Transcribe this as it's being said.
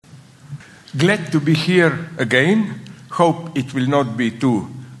Glad to be here again. Hope it will not be too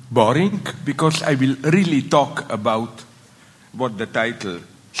boring, because I will really talk about what the title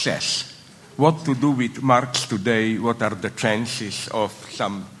says. What to do with Marx today, what are the chances of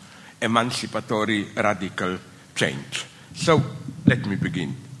some emancipatory radical change. So, let me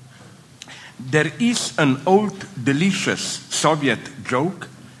begin. There is an old, delicious Soviet joke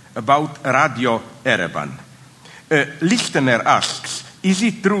about Radio Erevan. A listener asks, is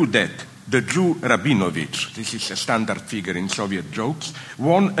it true that the Jew Rabinovich, this is a standard figure in Soviet jokes,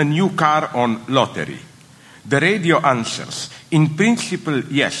 won a new car on lottery? The radio answers, in principle,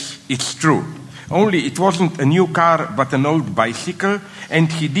 yes, it's true. Only it wasn't a new car, but an old bicycle,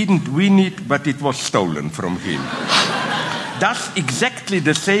 and he didn't win it, but it was stolen from him. Does exactly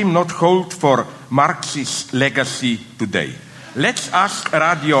the same not hold for Marx's legacy today? Let's ask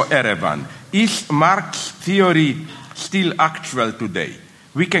Radio Erevan, is Marx's theory still actual today?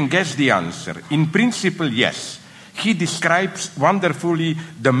 We can guess the answer. In principle, yes. He describes wonderfully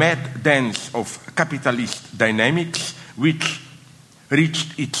the mad dance of capitalist dynamics, which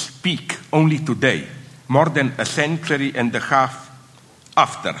reached its peak only today, more than a century and a half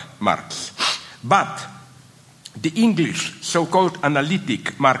after Marx. But the English so-called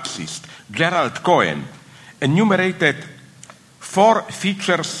analytic Marxist Gerald Cohen enumerated 4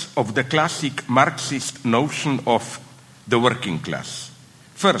 features of the classic Marxist notion of the working class.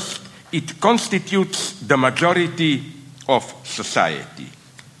 First, it constitutes the majority of society.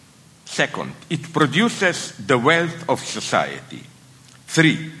 Second, it produces the wealth of society.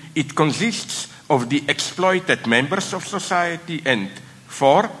 3, it consists of the exploited members of society. And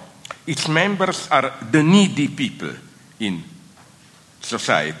 4, its members are the needy people in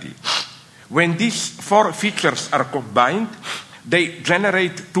society. When these 4 features are combined, they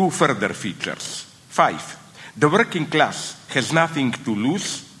generate 2 further features. 5, the working class has nothing to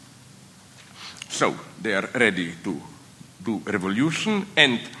lose, so they are ready to do revolution.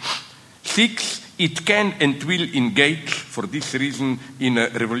 And 6, it can and will engage, for this reason, in a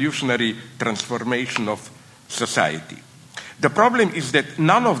revolutionary transformation of society. The problem is that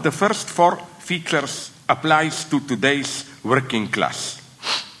none of the first 4 features applies to today's working class.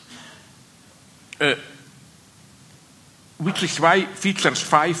 Which is why features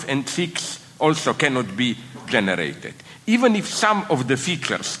 5 and 6 also cannot be generated. Even if some of the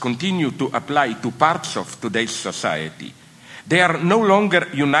features continue to apply to parts of today's society, they are no longer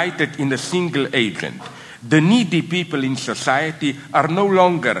united in a single agent. The needy people in society are no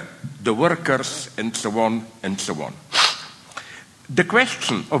longer the workers, and so on and so on. The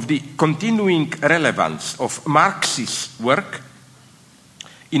question of the continuing relevance of Marx's work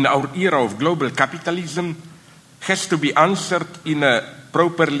in our era of global capitalism has to be answered in a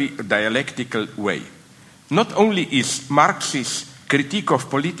properly dialectical way. Not only is Marx's critique of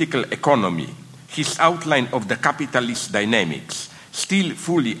political economy, his outline of the capitalist dynamics, still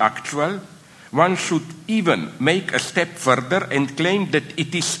fully actual, one should even make a step further and claim that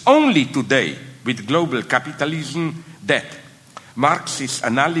it is only today, with global capitalism, that Marx's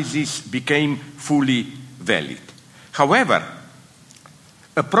analysis became fully valid. However,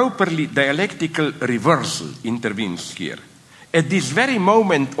 a properly dialectical reversal intervenes here. At this very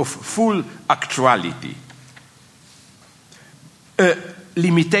moment of full actuality, a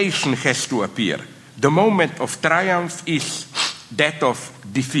limitation has to appear. The moment of triumph is that of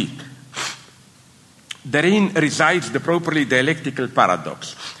defeat. Therein resides the properly dialectical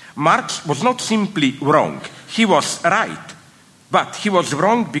paradox. Marx was not simply wrong, he was right. But he was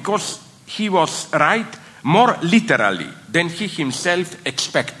wrong because he was right more literally than he himself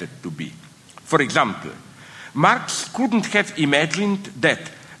expected to be. For example, Marx couldn't have imagined that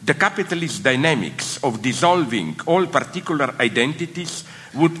the capitalist dynamics of dissolving all particular identities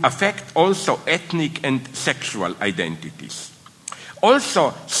would affect also ethnic and sexual identities.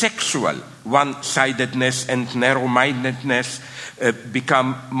 Also, sexual one-sidedness and narrow-mindedness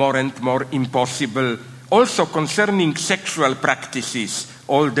become more and more impossible. Also, concerning sexual practices,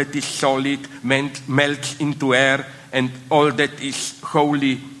 all that is solid melts into air, and all that is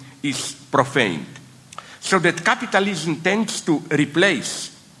holy is profaned. So that capitalism tends to replace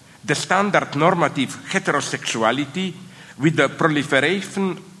the standard normative heterosexuality with the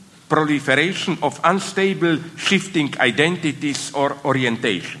proliferation of unstable shifting identities or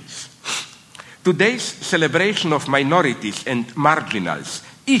orientations. Today's celebration of minorities and marginals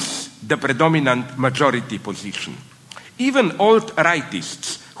is the predominant majority position. Even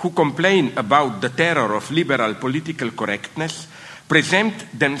alt-rightists who complain about the terror of liberal political correctness present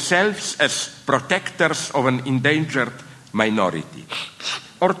themselves as protectors of an endangered minority.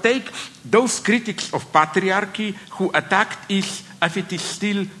 Or take those critics of patriarchy who attacked it as if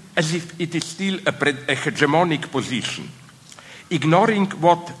it is still a hegemonic position, ignoring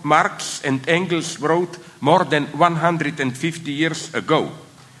what Marx and Engels wrote more than 150 years ago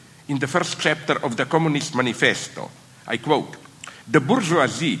in the first chapter of the Communist Manifesto. I quote, "The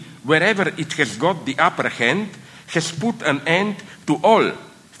bourgeoisie, wherever it has got the upper hand, has put an end to all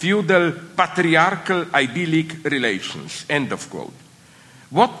feudal, patriarchal, idyllic relations." End of quote.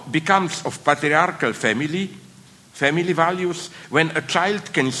 What becomes of patriarchal family values when a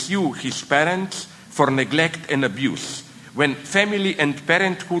child can sue his parents for neglect and abuse, when family and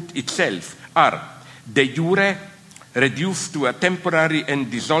parenthood itself are de jure reduced to a temporary and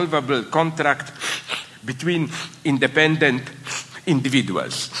dissolvable contract between independent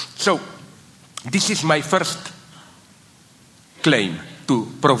individuals? So, this is my first claim to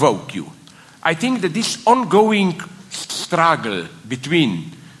provoke you. I think that this ongoing struggle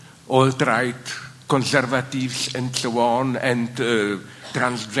between alt-right conservatives and so on, and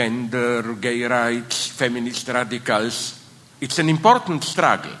transgender, gay rights, feminist radicals, it's an important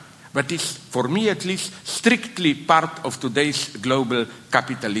struggle, but it's, for me at least, strictly part of today's global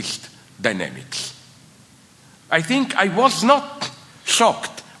capitalist dynamics. I think I was not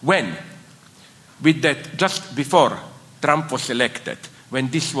shocked when, with that, just before Trump was elected, when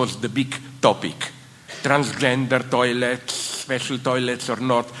this was the big topic, transgender toilets, special toilets or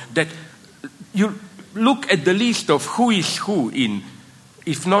not, that you look at the list of who is who in,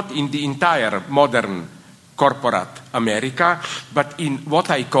 if not in the entire modern corporate America, but in what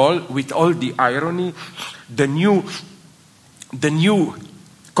I call, with all the irony, the new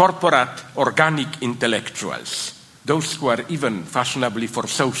corporate organic intellectuals. Those who are even fashionably for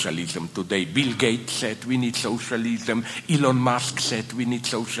socialism today. Bill Gates said we need socialism. Elon Musk said we need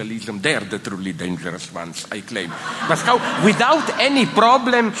socialism. They are the truly dangerous ones, I claim. But how, without any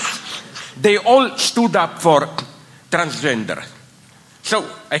problem, they all stood up for transgender. So,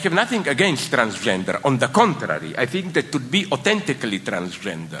 I have nothing against transgender. On the contrary, I think that to be authentically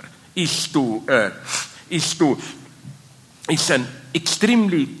transgender is an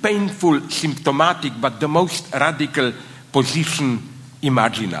extremely painful, symptomatic, but the most radical position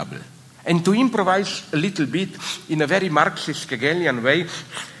imaginable. And to improvise a little bit in a very Marxist Hegelian way,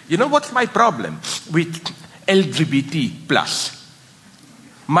 you know what's my problem with LGBT plus?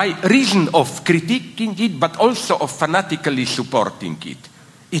 My reason of critiquing it, but also of fanatically supporting it,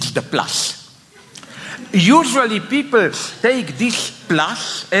 is the plus. Usually people take this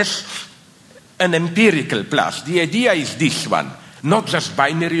plus as an empirical plus. The idea is this one. Not just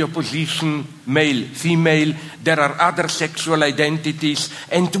binary opposition, male, female. There are other sexual identities,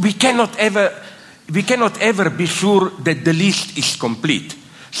 and we cannot ever be sure that the list is complete.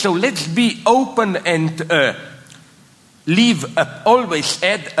 So let's be open and always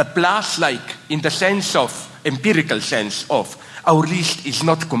add a plus, like in the sense of empirical sense of our list is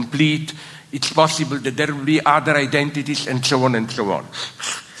not complete. It's possible that there will be other identities, and so on and so on.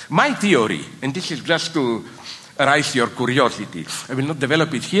 My theory, and this is just to arouse your curiosity, I will not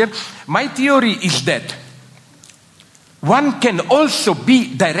develop it here. My theory is that one can also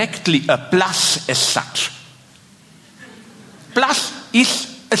be directly a plus as such. Plus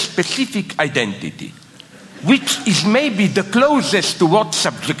is a specific identity, which is maybe the closest to what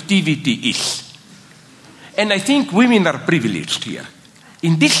subjectivity is. And I think women are privileged here.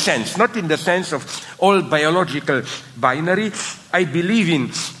 In this sense, not in the sense of all biological binary, I believe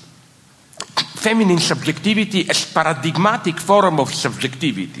in feminine subjectivity as paradigmatic form of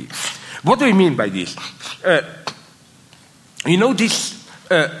subjectivity. What do I mean by this?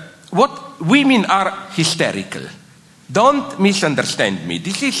 What women are hysterical. Don't misunderstand me.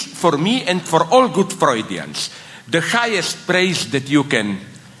 This is, for me and for all good Freudians, the highest praise that you can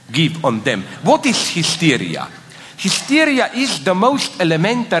give on them. What is hysteria? Hysteria is the most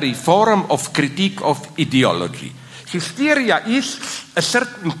elementary form of critique of ideology. Hysteria is a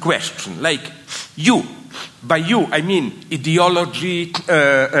certain question, like you. By you, I mean ideology,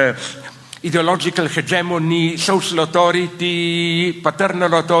 ideological hegemony, social authority,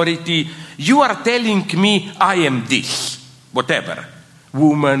 paternal authority. You are telling me I am this, whatever.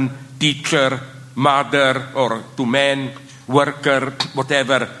 Woman, teacher, mother, or to man, worker,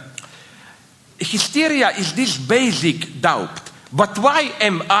 whatever. Hysteria is this basic doubt. But why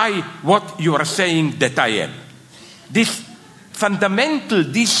am I what you are saying that I am? This fundamental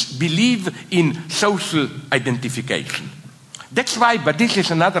disbelief in social identification. That's why, but this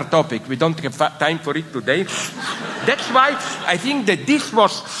is another topic, we don't have time for it today. That's why I think that this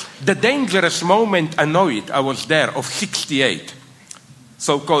was the dangerous moment, I know it, I was there, of 68,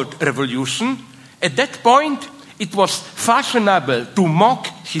 so-called revolution. At that point, it was fashionable to mock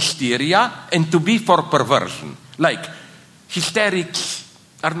hysteria and to be for perversion. Like, hysterics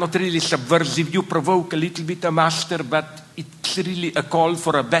are not really subversive. You provoke a little bit a master, but it's really a call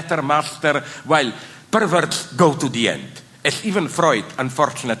for a better master, while perverts go to the end. As even Freud,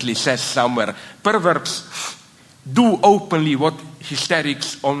 unfortunately, says somewhere, perverts do openly what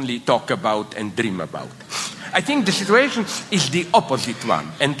hysterics only talk about and dream about. I think the situation is the opposite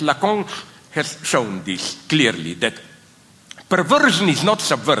one, and Lacan has shown this clearly, that perversion is not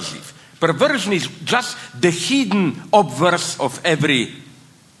subversive. Perversion is just the hidden obverse of every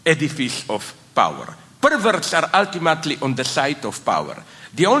edifice of power. Perverts are ultimately on the side of power.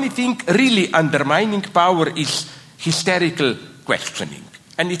 The only thing really undermining power is hysterical questioning.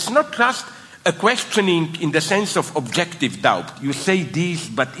 And it's not just a questioning in the sense of objective doubt. You say this,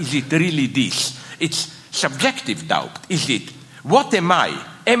 but is it really this? It's subjective doubt. Is it, what am I?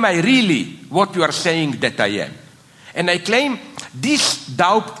 Am I really what you are saying that I am? And I claim this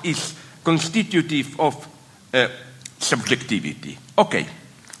doubt is constitutive of subjectivity. Okay.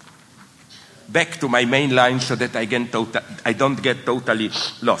 Back to my main line so that I don't get totally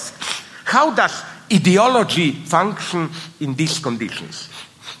lost. How does ideology function in these conditions?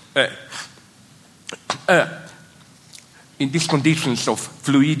 In these conditions of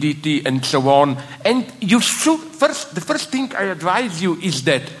fluidity and so on. And you should, the first thing I advise you is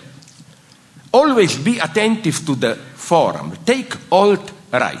that always be attentive to the forum. Take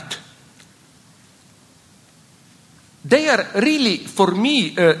alt-right. They are really, for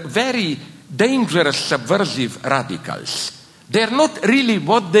me, very dangerous subversive radicals. They are not really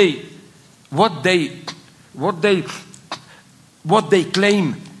what they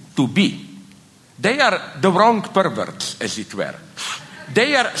claim to be. They are the wrong perverts, as it were.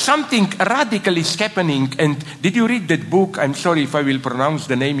 They are something radical is happening. And did you read that book? I'm sorry if I will pronounce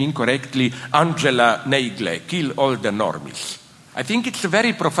the name incorrectly. Angela Nagle, Kill All the Normies. I think it's a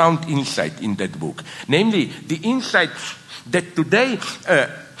very profound insight in that book. Namely, the insight that today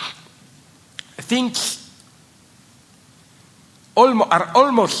things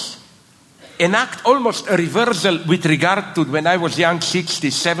enact almost a reversal with regard to when I was young,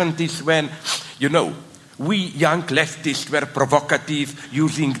 60s, 70s, when, we young leftists were provocative,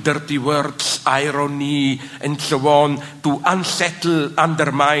 using dirty words, irony, and so on, to unsettle,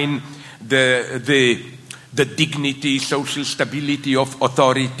 undermine the dignity, social stability of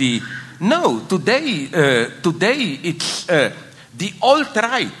authority. No, today it's the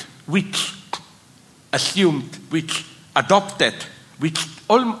alt-right which assumed, which adopted, which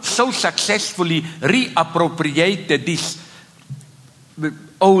so successfully reappropriated this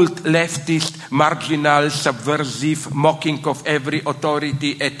old leftist, marginal, subversive, mocking of every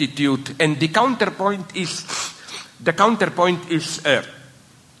authority attitude. And the counterpoint is,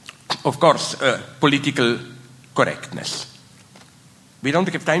 of course, political correctness. We don't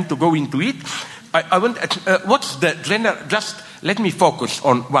have time to go into it. I want. What's the general? Just let me focus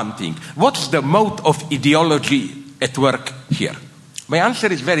on one thing. What's the mode of ideology at work here? My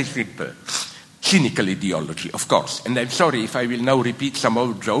answer is very simple. Cynical ideology, of course. And I'm sorry if I will now repeat some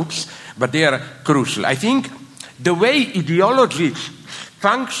old jokes, but they are crucial. I think the way ideology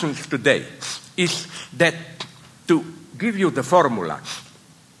functions today is that, to give you the formula,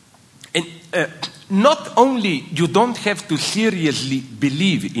 and not only you don't have to seriously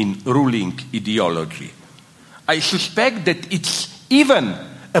believe in ruling ideology, I suspect that it's even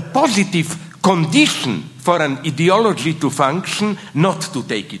a positive condition for an ideology to function not to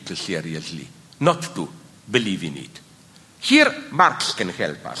take it seriously, not to believe in it. Here, Marx can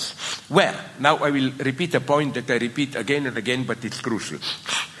help us. Where? Now I will repeat a point that I repeat again and again, but it's crucial.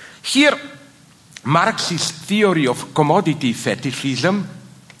 Here, Marx's theory of commodity fetishism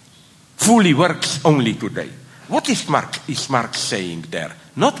fully works only today. What is Marx saying there?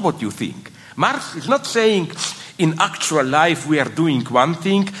 Not what you think. Marx is not saying in actual life we are doing one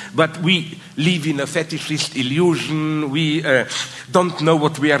thing, but we live in a fetishist illusion, we don't know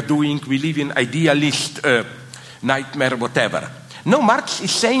what we are doing, we live in idealist nightmare, whatever. No, Marx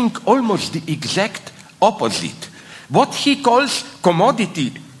is saying almost the exact opposite. What he calls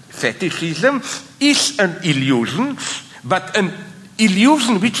commodity fetishism is an illusion, but an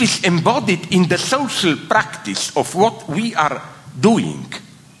illusion which is embodied in the social practice of what we are doing.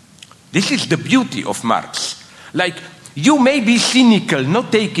 This is the beauty of Marx. Like, you may be cynical,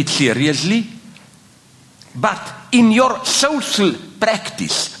 not take it seriously, but in your social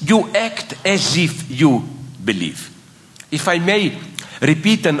practice, you act as if you believe. If I may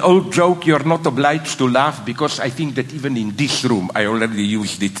repeat an old joke, you're not obliged to laugh, because I think that even in this room, I already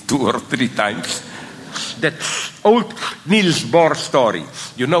used it 2 or 3 times. that old Niels Bohr story.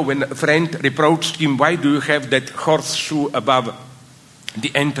 You know, when a friend reproached him, why do you have that horseshoe above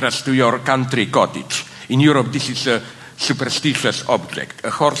the entrance to your country cottage? In Europe, this is a superstitious object. A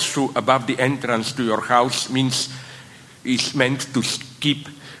horseshoe above the entrance to your house is meant to keep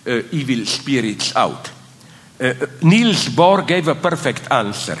evil spirits out. Niels Bohr gave a perfect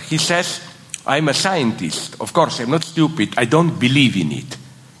answer. He says, I'm a scientist. Of course, I'm not stupid. I don't believe in it.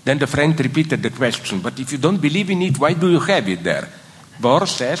 Then the friend repeated the question, but if you don't believe in it, why do you have it there? Bohr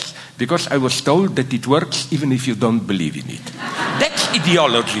says, because I was told that it works even if you don't believe in it. That's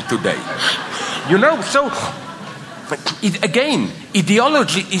ideology today. You know, so, again,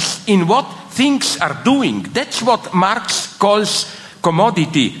 ideology is in what things are doing. That's what Marx calls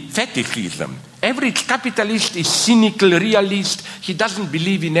commodity fetishism. Average capitalist is cynical, realist. He doesn't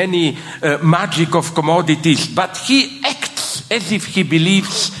believe in any magic of commodities, but he acts as if he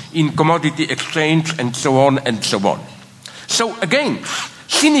believes in commodity exchange and so on and so on. So again,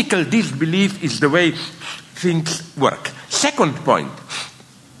 cynical disbelief is the way things work. Second point.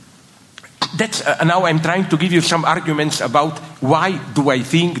 Now I'm trying to give you some arguments about why do I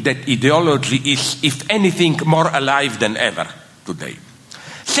think that ideology is, if anything, more alive than ever today.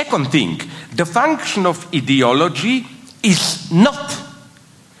 Second thing, the function of ideology is not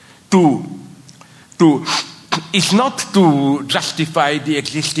to justify the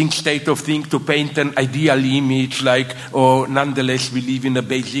existing state of things, to paint an ideal image like, oh, nonetheless we live in a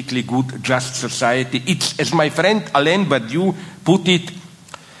basically good, just society. It's, as my friend Alain Badiou put it,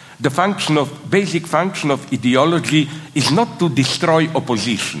 the basic function of ideology is not to destroy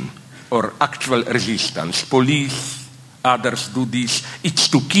opposition or actual resistance. Police, others do this. It's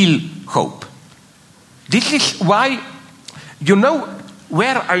to kill hope. This is why, you know,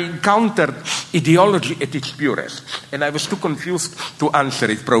 where I encountered ideology at its purest, and I was too confused to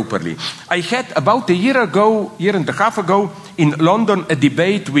answer it properly. I had about a year and a half ago, in London, a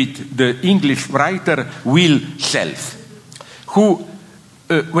debate with the English writer Will Self, who,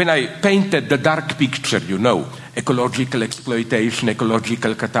 when I painted the dark picture, you know, ecological exploitation,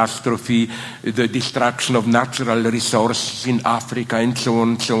 ecological catastrophe, the destruction of natural resources in Africa, and so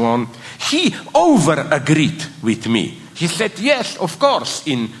on, he over-agreed with me. He said, yes, of course,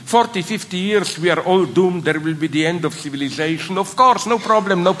 in 40, 50 years we are all doomed, there will be the end of civilization. Of course, no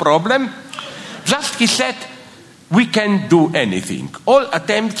problem. Just, he said, we can't do anything. All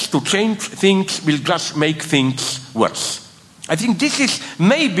attempts to change things will just make things worse. I think this is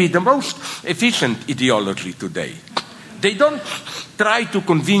maybe the most efficient ideology today. They don't try to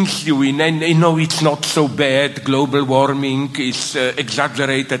convince you it's not so bad, global warming is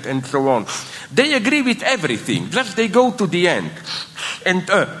exaggerated and so on. They agree with everything, just they go to the end. And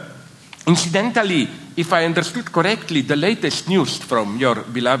incidentally, if I understood correctly, the latest news from your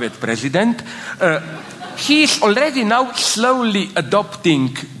beloved president, he is already now slowly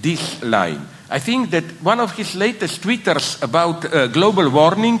adopting this line. I think that one of his latest tweeters about global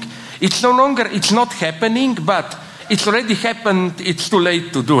warming, it's not happening, but it's already happened, it's too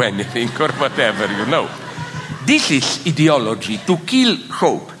late to do anything or whatever, you know. This is ideology, to kill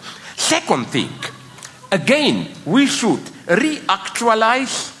hope. Second thing, again, we should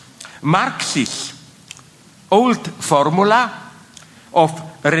reactualize Marx's old formula of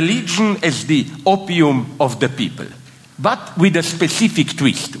religion as the opium of the people. But with a specific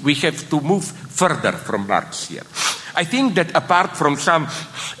twist. We have to move further from Marx here. I think that apart from some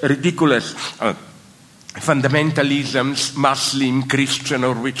ridiculous fundamentalisms, Muslim, Christian,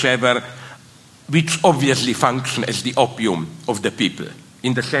 or whichever, which obviously function as the opium of the people,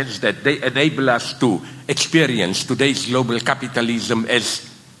 in the sense that they enable us to experience today's global capitalism as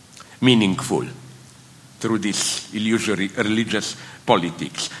meaningful through this illusory religious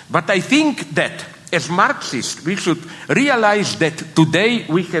politics. But I think that as Marxists, we should realize that today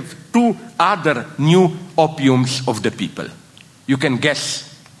we have two other new opiums of the people. You can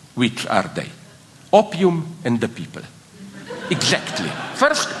guess which are they. Opium and the people. Exactly.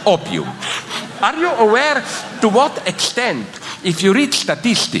 First, opium. Are you aware to what extent, if you read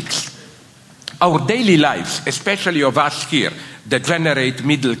statistics, our daily lives, especially of us here, degenerate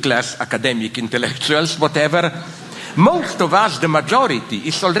middle-class academic intellectuals, whatever, most of us, the majority,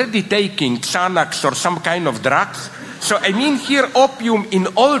 is already taking Xanax or some kind of drugs. So I mean here opium in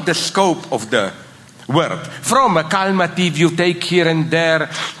all the scope of the word. From a calmative you take here and there,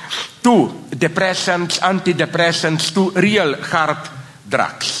 to depressants, antidepressants, to real hard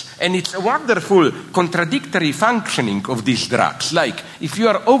drugs. And it's a wonderful contradictory functioning of these drugs. Like, if you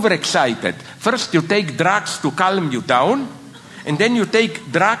are overexcited, first you take drugs to calm you down, and then you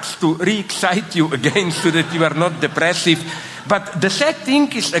take drugs to re-excite you again so that you are not depressive. But the sad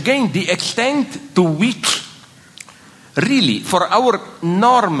thing is, again, the extent to which really, for our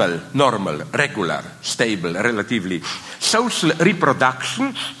normal, regular, stable, relatively social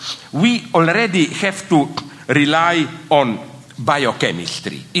reproduction, we already have to rely on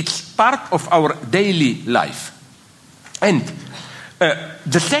biochemistry. It's part of our daily life. And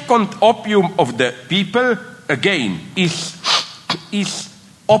the second opium of the people, again, is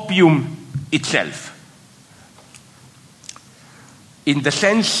opium itself. In the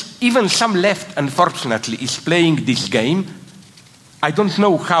sense, even some left, unfortunately, is playing this game. I don't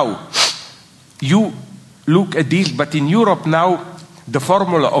know how you look at this, but in Europe now, the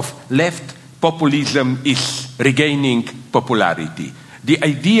formula of left populism is regaining popularity. The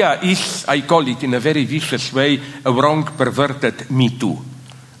idea is, I call it in a very vicious way, a wrong, perverted Me Too.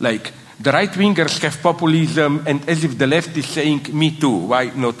 Like, the right-wingers have populism, and as if the left is saying, Me Too,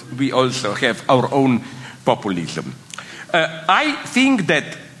 why not we also have our own populism? I think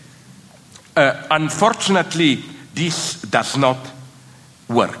that, unfortunately, this does not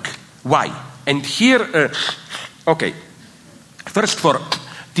work. Why? And here, first for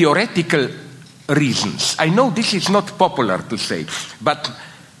theoretical reasons. I know this is not popular to say, but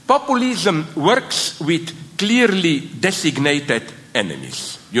populism works with clearly designated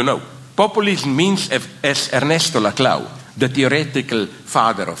enemies. You know, populism means, as Ernesto Laclau, the theoretical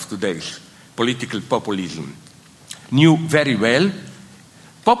father of today's political populism, knew very well,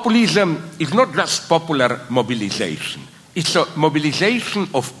 populism is not just popular mobilization. It's a mobilization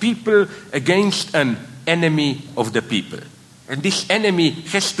of people against an enemy of the people. And this enemy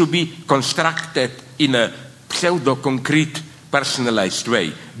has to be constructed in a pseudo-concrete, personalized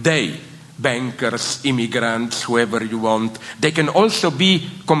way. They, bankers, immigrants, whoever you want, they can also be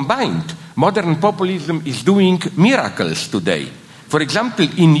combined. Modern populism is doing miracles today. For example,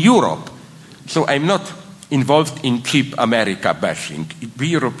 in Europe, so I'm not involved in cheap America bashing. We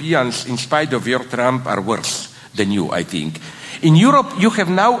Europeans, in spite of your Trump, are worse than you, I think. In Europe, you have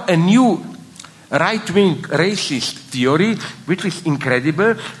now a new right-wing racist theory, which is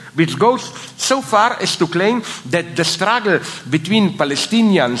incredible, which goes so far as to claim that the struggle between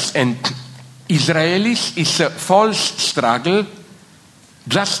Palestinians and Israelis is a false struggle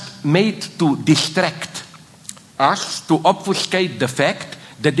just made to distract us, to obfuscate the fact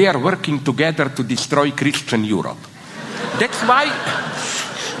that they are working together to destroy Christian Europe. That's why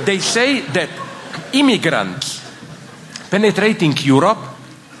they say that immigrants penetrating Europe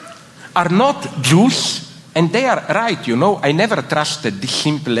are not Jews, and they are right, you know. I never trusted this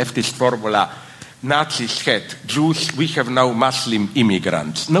simple leftist formula. Nazis had Jews, we have now Muslim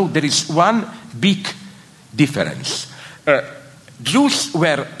immigrants. No, there is one big difference. Jews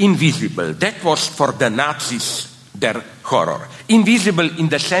were invisible. That was for the Nazis their horror. Invisible in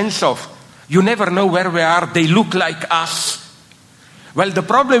the sense of, you never know where we are, they look like us. Well, the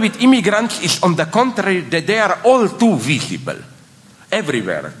problem with immigrants is, on the contrary, that they are all too visible.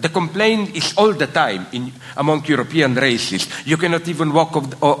 Everywhere. The complaint is all the time among European races. You cannot even walk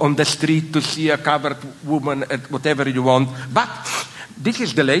on the street to see a covered woman at whatever you want. But this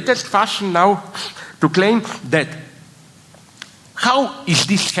is the latest fashion now to claim that, how is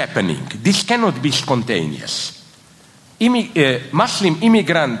this happening? This cannot be spontaneous. Muslim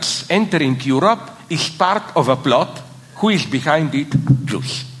immigrants entering Europe is part of a plot. Who is behind it?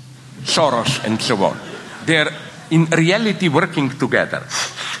 Jews, Soros, and so on. They're in reality working together.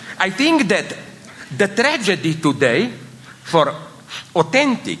 I think that the tragedy today for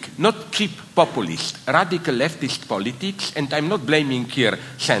authentic, not cheap populist, radical leftist politics, and I'm not blaming here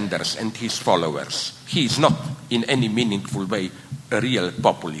Sanders and his followers. He is not in any meaningful way a real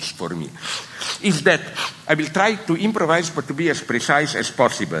populist for me, is that, I will try to improvise but to be as precise as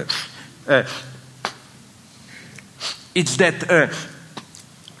possible. It's that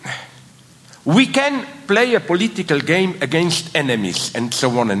we can play a political game against enemies and so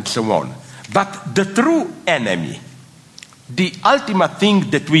on and so on. But the true enemy, the ultimate thing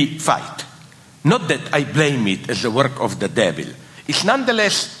that we fight, not that I blame it as the work of the devil, is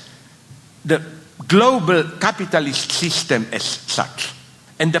nonetheless the global capitalist system as such.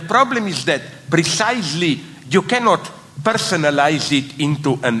 And the problem is that precisely you cannot personalize it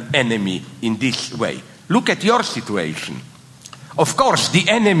into an enemy in this way. Look at your situation. Of course, the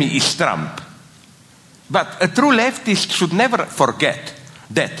enemy is Trump. But a true leftist should never forget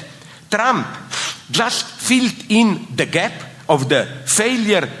that Trump just filled in the gap of the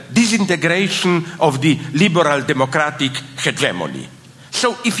failure, disintegration of the liberal democratic hegemony.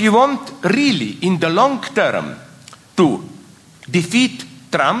 So if you want really, in the long term, to defeat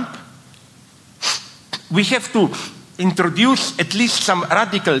Trump, we have to introduce at least some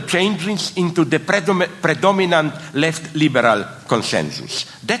radical changes into the predominant left liberal consensus.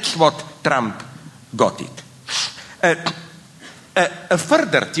 That's what Trump got it. A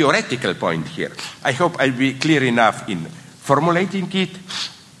further theoretical point here, I hope I'll be clear enough in formulating it,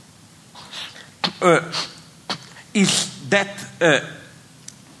 is that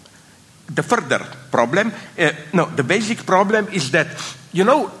the further problem, the basic problem is that,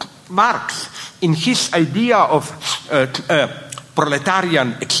 Marx, in his idea of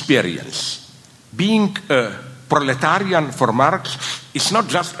proletarian experience, being a proletarian for Marx is not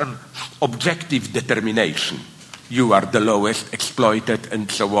just an objective determination. You are the lowest, exploited,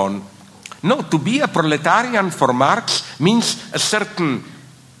 and so on. No, to be a proletarian for Marx means a certain,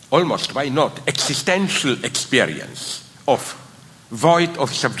 almost, why not, existential experience of void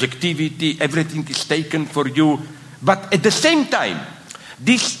of subjectivity, everything is taken for you. But at the same time,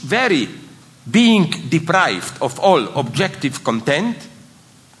 this very being deprived of all objective content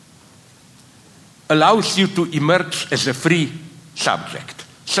allows you to emerge as a free subject.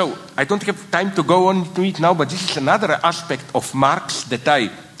 So, I don't have time to go on to it now, but this is another aspect of Marx that I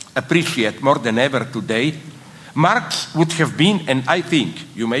appreciate more than ever today. Marx would have been, and I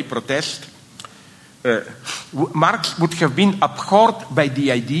think you may protest, Marx would have been abhorred by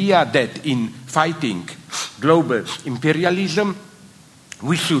the idea that in fighting global imperialism,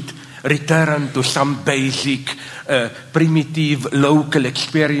 we should return to some basic, primitive, local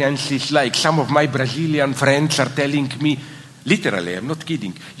experiences, like some of my Brazilian friends are telling me, literally, I'm not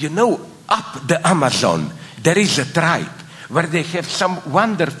kidding, up the Amazon, there is a tribe where they have some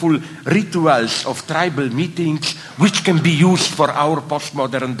wonderful rituals of tribal meetings which can be used for our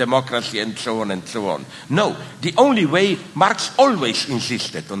postmodern democracy and so on and so on. No, the only way, Marx always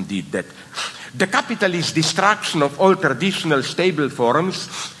insisted on that the capitalist destruction of all traditional stable forms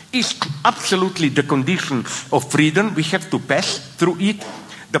is absolutely the condition of freedom. We have to pass through it.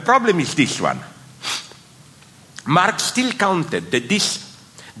 The problem is this one. Marx still counted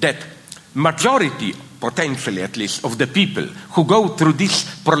that majority, potentially at least, of the people who go through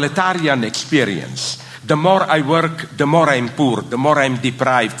this proletarian experience, the more I work, the more I'm poor, the more I'm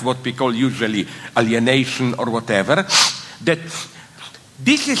deprived, what we call usually alienation or whatever, that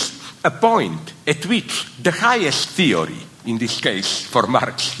this is a point at which the highest theory, in this case for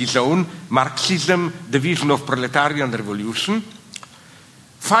Marx, his own, Marxism, the vision of proletarian revolution,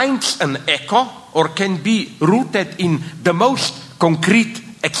 finds an echo or can be rooted in the most concrete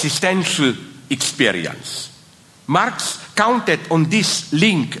existential experience. Marx counted on this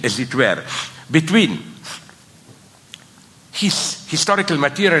link, as it were, between his historical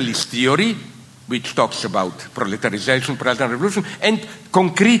materialist theory, which talks about proletarization, proletarian revolution, and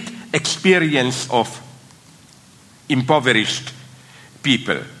concrete experience of impoverished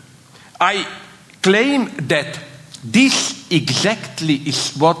people. I claim that this exactly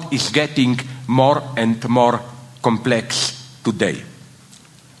is what is getting more and more complex today.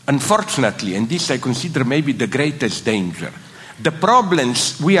 Unfortunately, and this I consider maybe the greatest danger, the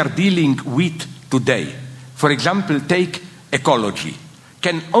problems we are dealing with today, for example, take ecology,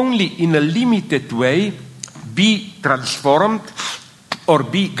 can only in a limited way be transformed or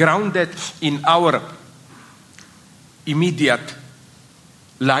be grounded in our immediate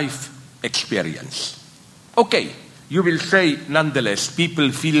life experience. Okay, you will say, nonetheless,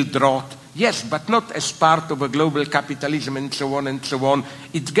 people feel drought. Yes, but not as part of a global capitalism and so on and so on.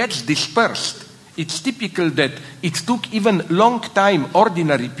 It gets dispersed. It's typical that it took even long time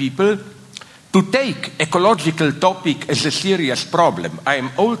ordinary people to take ecological topic as a serious problem. I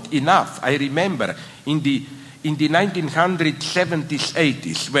am old enough, I remember, in the 1970s,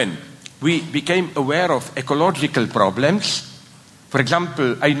 80s, when we became aware of ecological problems. For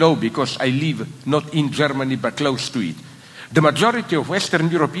example, I know because I live not in Germany but close to it. The majority of Western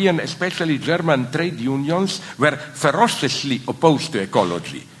European, especially German trade unions, were ferociously opposed to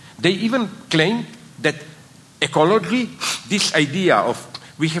ecology. They even claimed that ecology, this idea of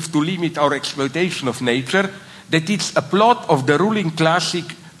we have to limit our exploitation of nature, that it's a plot of the ruling classes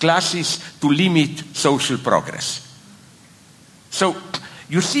to limit social progress. So,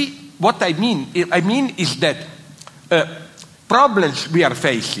 you see what I mean? I mean is that problems we are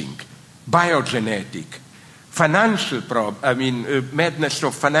facing, biogenetic, financial madness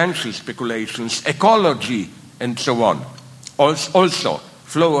of financial speculations, ecology, and so on. Also,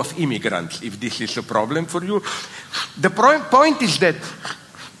 flow of immigrants, if this is a problem for you. The point is that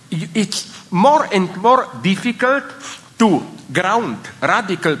it's more and more difficult to ground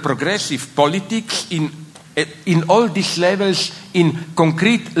radical progressive politics in all these levels in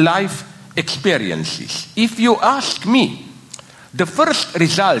concrete life experiences. If you ask me, the first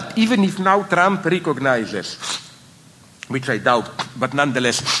result, even if now Trump recognizes, which I doubt, but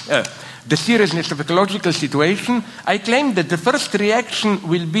nonetheless, the seriousness of ecological situation, I claim that the first reaction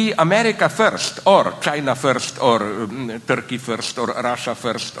will be America first, or China first, or Turkey first, or Russia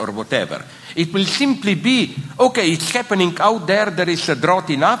first, or whatever. It will simply be, okay, it's happening out there, there is a drought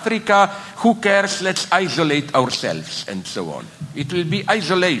in Africa, who cares, let's isolate ourselves, and so on. It will be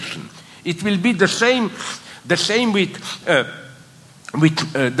isolation. It will be the same with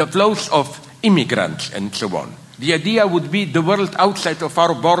the flows of immigrants, and so on. The idea would be the world outside of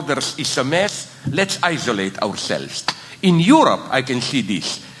our borders is a mess, let's isolate ourselves. In Europe, I can see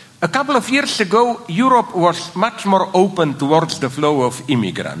this. A couple of years ago, Europe was much more open towards the flow of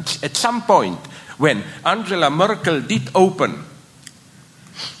immigrants. At some point, when Angela Merkel did open,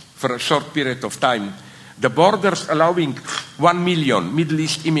 for a short period of time, the borders allowing 1 million Middle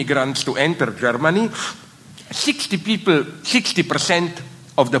East immigrants to enter Germany, 60%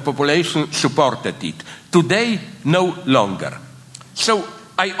 of the population supported it. Today, no longer. So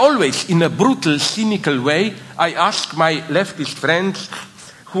I always, in a brutal, cynical way, I ask my leftist friends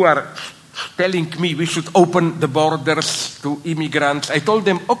who are telling me we should open the borders to immigrants. I told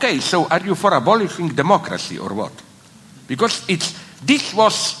them, okay, so are you for abolishing democracy or what? Because this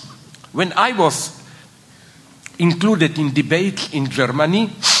was when I was included in debates in Germany,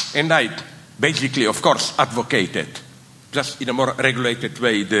 and I basically, of course, advocated, just in a more regulated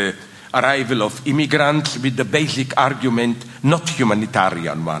way, the arrival of immigrants with the basic argument, not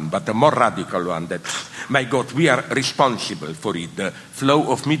humanitarian one, but a more radical one, that, my God, we are responsible for it. The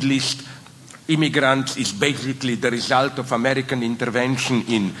flow of Middle East immigrants is basically the result of American intervention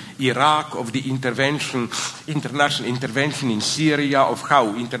in Iraq, of the international intervention in Syria, of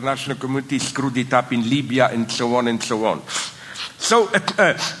how international communities screwed it up in Libya, and so on and so on. So,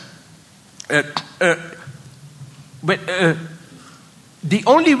 the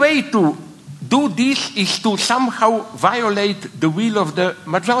only way to do this is to somehow violate the will of the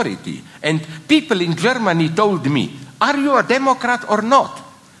majority. And people in Germany told me, are you a Democrat or not?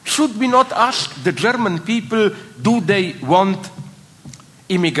 Should we not ask the German people, do they want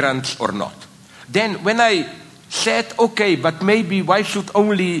immigrants or not? Then when I said, okay, but maybe why should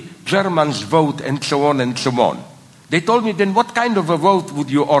only Germans vote, and so on and so on, they told me, then what kind of a vote would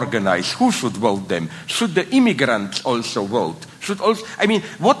you organize? Who should vote them? Should the immigrants also vote?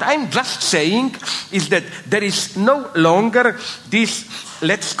 What I'm just saying is that there is no longer this,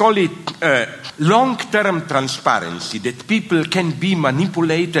 let's call it long-term transparency, that people can be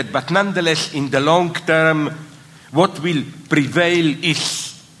manipulated, but nonetheless in the long term, what will prevail is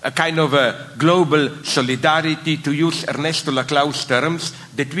a kind of a global solidarity, to use Ernesto Laclau's terms,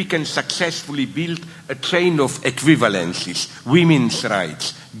 that we can successfully build a chain of equivalencies, women's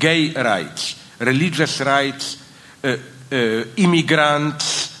rights, gay rights, religious rights,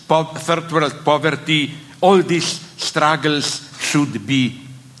 immigrants, third world poverty. All these struggles should be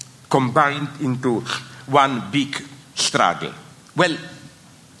combined into one big struggle. Well,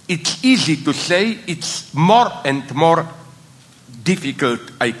 it's easy to say, it's more and more difficult,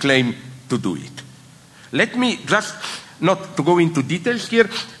 I claim, to do it. Let me just, not to go into details here,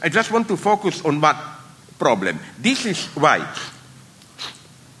 I just want to focus on one problem. This is why,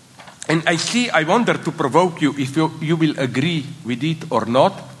 and I wonder to provoke you if you will agree with it or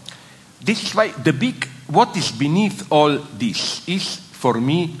not. This is why what is beneath all this is, for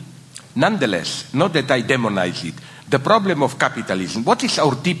me, nonetheless, not that I demonize it, the problem of capitalism. What is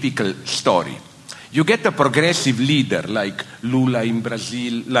our typical story? You get a progressive leader like Lula in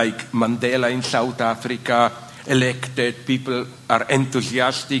Brazil, like Mandela in South Africa, elected, people are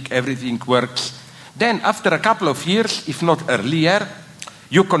enthusiastic, everything works. Then after a couple of years, if not earlier,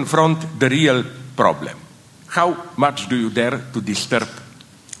 you confront the real problem. How much do you dare to disturb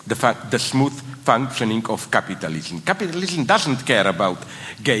the smooth functioning of capitalism? Capitalism doesn't care about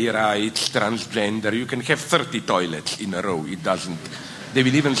gay rights, transgender. You can have 30 toilets in a row. It doesn't. They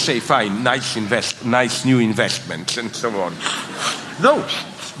will even say, fine, nice new investments, and so on. No,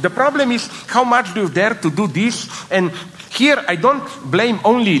 the problem is how much do you dare to do this? And here I don't blame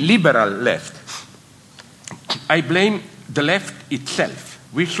only liberal left. I blame the left itself.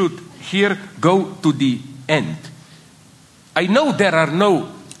 We should here go to the end. I know there are no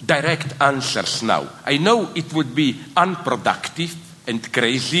direct answers now. I know it would be unproductive and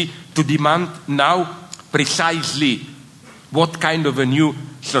crazy to demand now precisely what kind of a new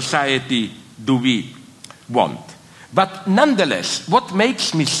society do we want. But nonetheless, what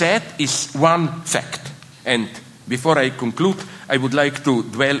makes me sad is one fact. And before I conclude, I would like to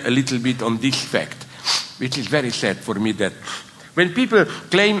dwell a little bit on this fact, which is very sad for me, that when people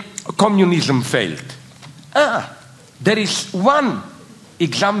claim communism failed, there is one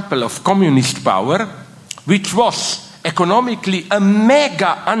example of communist power which was economically a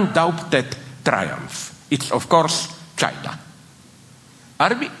mega undoubted triumph. It's, of course, China.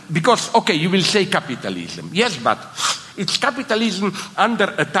 Because, okay, you will say capitalism. Yes, but it's capitalism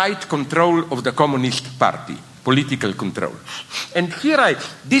under a tight control of the Communist Party, political control. And here I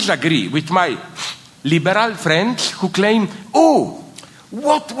disagree with my liberal friends who claim,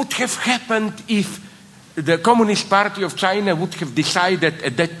 what would have happened if the Communist Party of China would have decided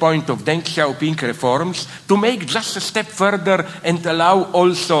at that point of Deng Xiaoping reforms to make just a step further and allow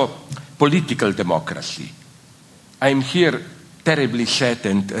also political democracy. I'm here terribly sad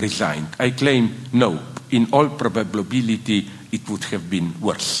and resigned. I claim no. In all probability, it would have been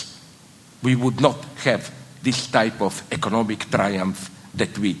worse. We would not have this type of economic triumph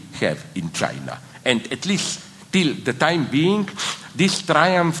that we have in China. And at least till the time being, this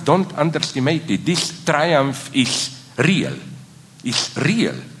triumph, don't underestimate it, this triumph is real. Is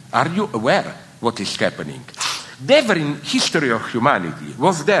real. Are you aware what is happening? Never in history of humanity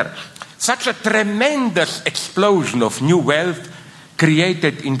was there such a tremendous explosion of new wealth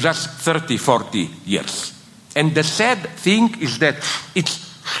created in just 30, 40 years. And the sad thing is that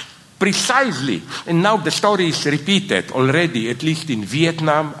it's precisely, and now the story is repeated already, at least in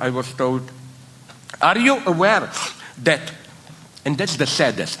Vietnam, I was told. Are you aware that, and that's the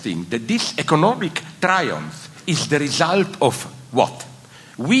saddest thing, that this economic triumph is the result of what?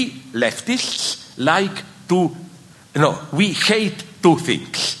 We leftists we hate two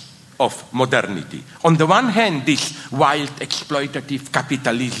things of modernity. On the one hand, this wild exploitative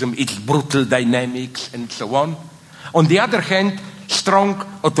capitalism, its brutal dynamics and so on. On the other hand, strong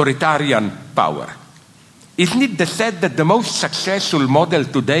authoritarian power. Isn't it sad that the most successful model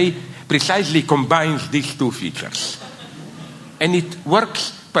today precisely combines these two features? And it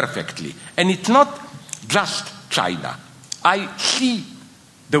works perfectly. And it's not just China. I see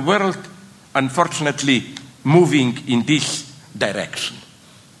the world, unfortunately, moving in this direction.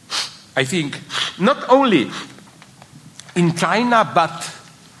 I think not only in China, but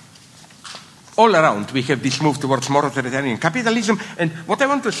all around we have this move towards more authoritarian capitalism. And what I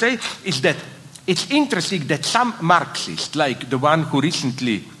want to say is that it's interesting that some Marxists, like the one who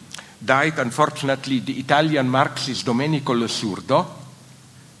recently died, unfortunately, the Italian Marxist Domenico Losurdo,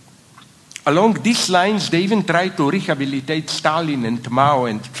 along these lines they even try to rehabilitate Stalin and Mao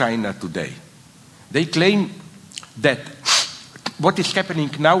and China today. They claim that what is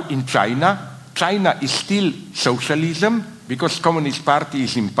happening now in China is still socialism because Communist Party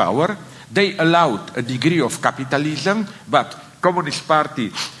is in power. They allowed a degree of capitalism, but Communist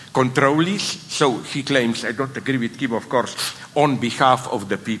Party controls, so he claims, I don't agree with him, of course, on behalf of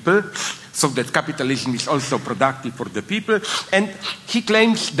the people, so that capitalism is also productive for the people. And he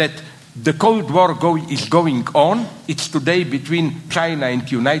claims that the Cold War is going on. It's today between China and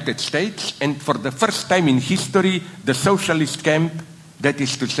the United States, and for the first time in history, the socialist camp, that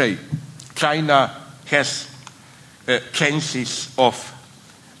is to say, China has chances of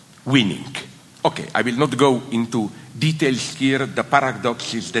winning. Okay, I will not go into details here, the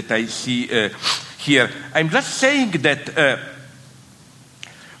paradoxes that I see here. I'm just saying that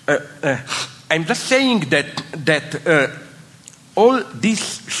all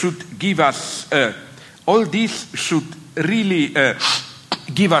this should give us, all this should really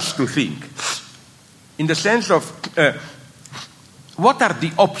give us to think. In the sense of, what are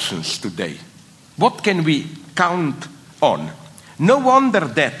the options today? What can we count on? No wonder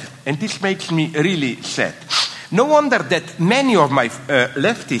that, and this makes me really sad, no wonder that many of my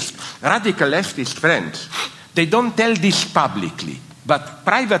radical leftist friends, they don't tell this publicly, but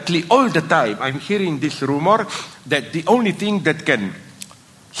privately all the time I'm hearing this rumor that the only thing that can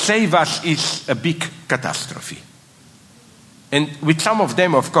save us is a big catastrophe. And with some of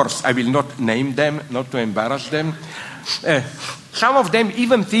them, of course, I will not name them, not to embarrass them. Some of them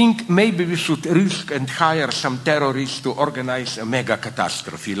even think maybe we should risk and hire some terrorists to organize a mega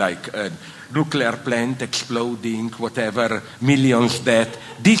catastrophe, like a nuclear plant exploding, whatever, millions dead.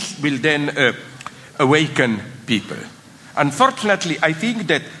 This will then awaken people. Unfortunately, I think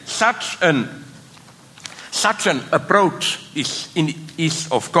that such an approach is in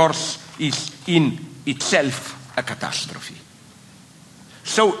itself a catastrophe.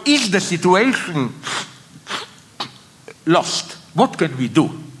 So is the situation lost? What can we do?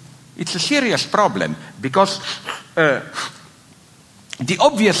 It's a serious problem because the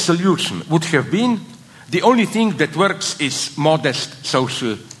obvious solution would have been the only thing that works is modest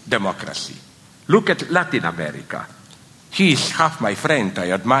social democracy. Look at Latin America. He is half my friend,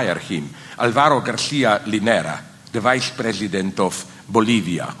 I admire him. Alvaro Garcia Linera, the vice president of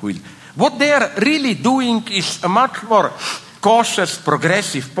Bolivia. What they are really doing is a much more cautious,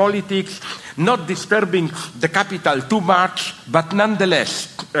 progressive politics, not disturbing the capital too much, but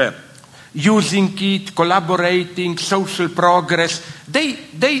nonetheless using it, collaborating, social progress.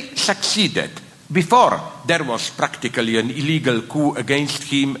 They succeeded. Before there was practically an illegal coup against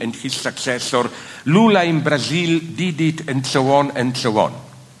him and his successor. Lula in Brazil did it, and so on and so on.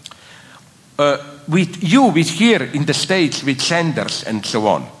 With here in the States, with Sanders and so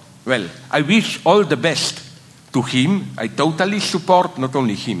on, well, I wish all the best to him. I totally support not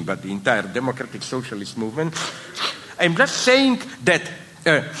only him, but the entire democratic socialist movement. I'm just saying that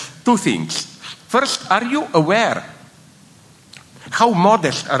two things. First, are you aware how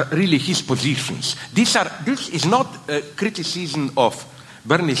modest are really his positions? This is not a criticism of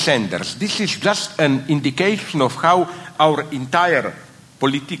Bernie Sanders. This is just an indication of how our entire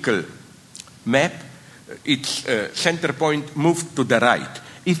political map, its center point, moved to the right.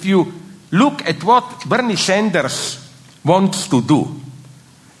 If you look at what Bernie Sanders wants to do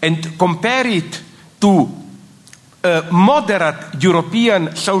and compare it to a moderate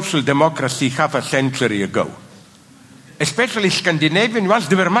European social democracy half a century ago, especially Scandinavian ones,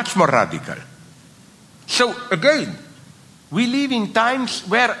 they were much more radical. So again, we live in times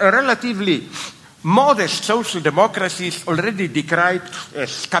where a relatively modest social democracy is already decried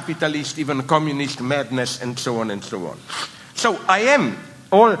as capitalist, even communist madness, and so on and so on. So I am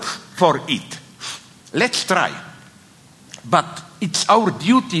all for it. Let's try. But it's our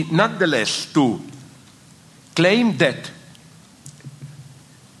duty nonetheless to claim that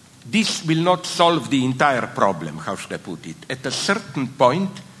this will not solve the entire problem, how should I put it? At a certain point,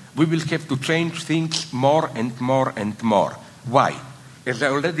 we will have to change things more and more and more. Why? As I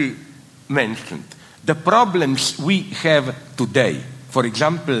already mentioned, the problems we have today, for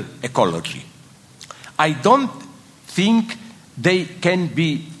example, ecology, I don't think they can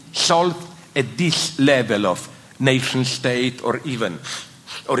be solved at this level of nation state or even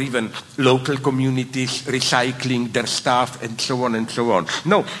local communities recycling their stuff and so on and so on.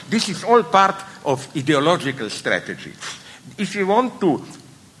 No, this is all part of ideological strategy. If you want to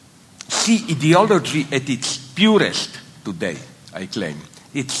see ideology at its purest today, I claim,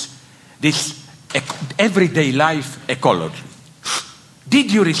 it's this everyday life ecology.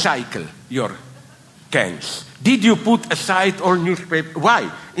 Did you recycle your cans? Did you put aside all newspaper? Why?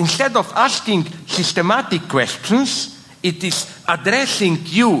 Instead of asking systematic questions, it is addressing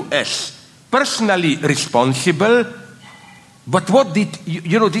you as personally responsible. But what did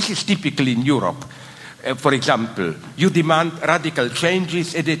you this is typically in Europe. For example, you demand radical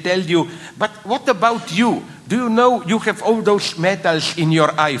changes and they tell you, but what about you? Do you know you have all those metals in your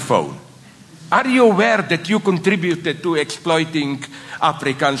iPhone? Are you aware that you contributed to exploiting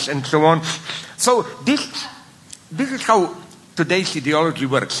Africans and so on? So this is how today's ideology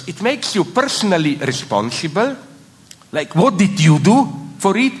works. It makes you personally responsible. Like, what did you do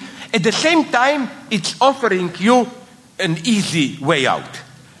for it? At the same time, it's offering you an easy way out.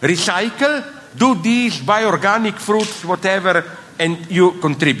 Recycle, do these, buy organic fruits, whatever, and you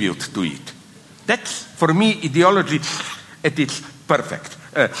contribute to it. That's, for me, ideology at its perfect.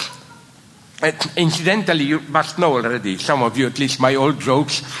 Incidentally, you must know already, some of you at least, my old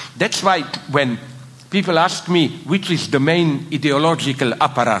jokes. That's why when people ask me which is the main ideological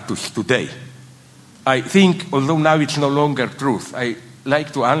apparatus today, I think, although now it's no longer truth, I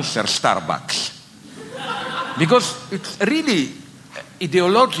like to answer Starbucks. Because it's really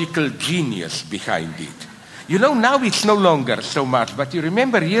ideological genius behind it. You know, now it's no longer so much, but you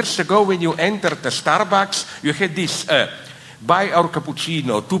remember years ago when you entered the Starbucks, you had this, buy our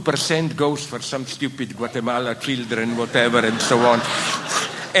cappuccino, 2% goes for some stupid Guatemala children, whatever, and so on.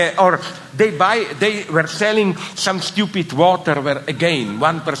 Or they were selling some stupid water where, again,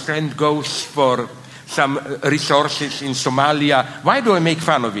 1% goes for some resources in Somalia. Why do I make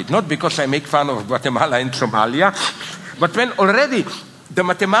fun of it? Not because I make fun of Guatemala and Somalia, but when already the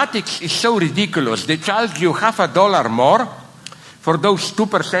mathematics is so ridiculous, they charge you $50 more for those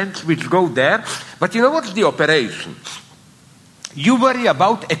 2% which go there. But you know what's the operation? You worry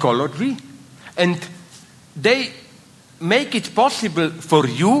about ecology, and they make it possible for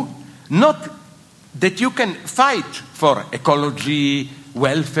you not that you can fight for ecology,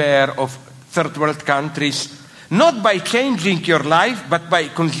 welfare of third world countries, not by changing your life, but by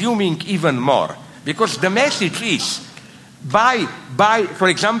consuming even more. Because the message is, for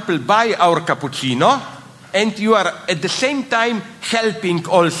example, buy our cappuccino, and you are at the same time helping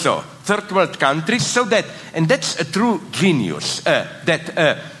also third world countries, so that, and that's a true genius,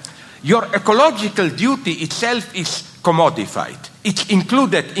 that your ecological duty itself is commodified. It's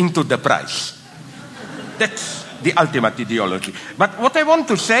included into the price. That's the ultimate ideology. But what I want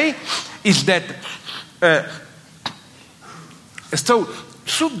to say is that So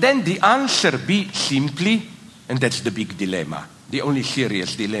should then the answer be simply, and that's the big dilemma, the only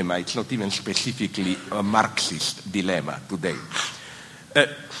serious dilemma, it's not even specifically a Marxist dilemma today.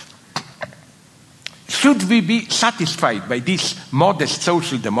 Should we be satisfied by this modest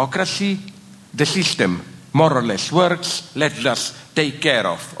social democracy? The system more or less works, let's just take care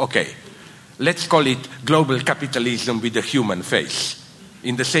of, okay, let's call it global capitalism with a human face.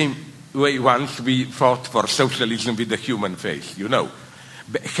 In the same way once we fought for socialism with a human face, you know,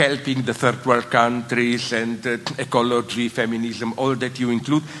 helping the third world countries and ecology, feminism, all that you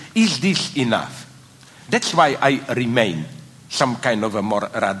include. Is this enough? That's why I remain some kind of a more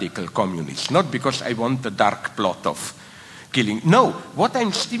radical communist, not because I want a dark plot of killing. No, what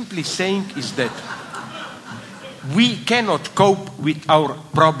I'm simply saying is that we cannot cope with our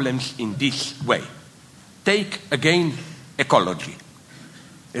problems in this way. Take again ecology.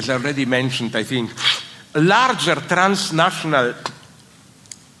 As I already mentioned, I think larger transnational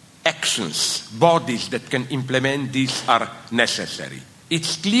actions, bodies that can implement these are necessary.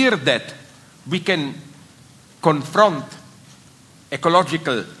 It's clear that we can confront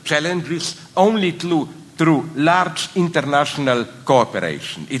ecological challenges only through large international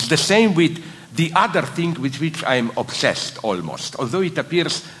cooperation. It's the same with the other thing with which I am obsessed almost, although it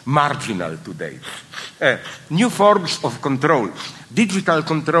appears marginal today. New forms of control, digital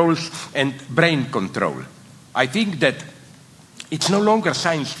controls and brain control. I think that it's no longer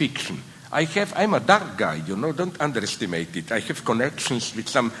science fiction. I'm a dark guy, you know, don't underestimate it. I have connections with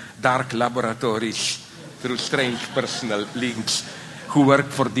some dark laboratories through strange personal links who work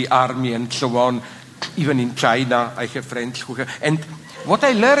for the army and so on. Even in China, I have friends who have... And what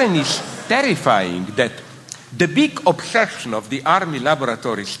I learn is terrifying, that the big obsession of the army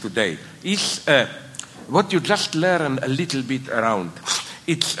laboratories today is what you just learn a little bit around.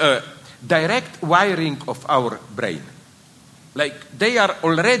 It's direct wiring of our brain. Like they are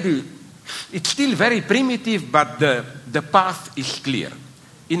already, it's still very primitive, but the path is clear.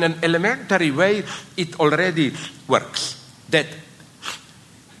 In an elementary way, it already works. That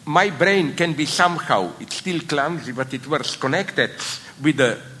my brain can be somehow, it's still clumsy, but it works, connected with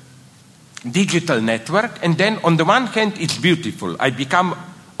a digital network. And then on the one hand, it's beautiful. I become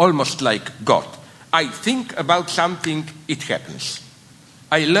almost like God. I think about something, it happens.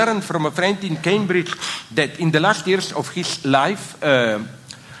 I learned from a friend in Cambridge that in the last years of his life,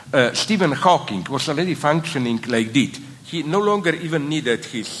 Stephen Hawking was already functioning like this. He no longer even needed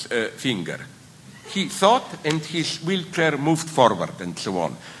his finger. He thought and his wheelchair moved forward and so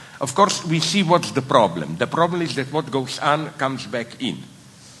on. Of course, we see what's the problem. The problem is that what goes on comes back in.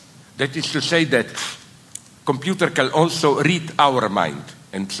 That is to say that computer can also read our mind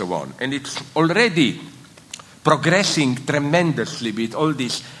and so on. And it's already progressing tremendously with all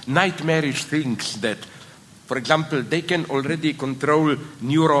these nightmarish things that, for example, they can already control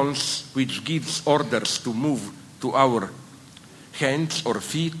neurons which gives orders to move to our hands or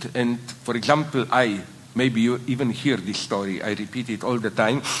feet. And, for example, maybe you even hear this story, I repeat it all the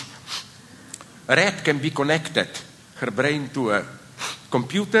time. A rat can be connected, her brain, to a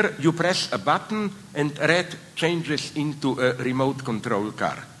computer. You press a button and a rat changes into a remote control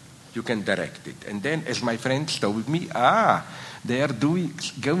car. You can direct it. And then, as my friends told me, they are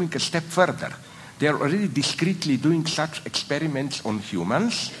going a step further. They are already discreetly doing such experiments on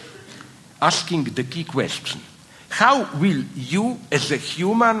humans, asking the key question: how will you, as a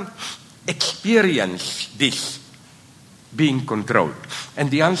human, experience this being controlled? And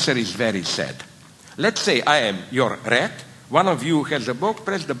the answer is very sad. Let's say I am your rat. One of you has a box,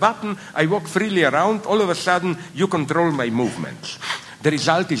 press the button, I walk freely around, all of a sudden you control my movements. The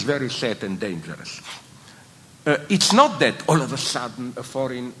result is very sad and dangerous. It's not that all of a sudden a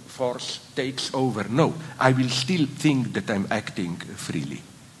foreign force takes over. No, I will still think that I'm acting freely.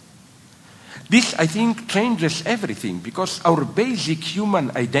 This, I think, changes everything, because our basic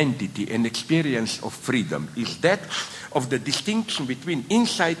human identity and experience of freedom is that of the distinction between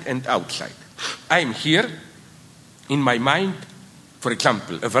inside and outside. I'm here, in my mind, for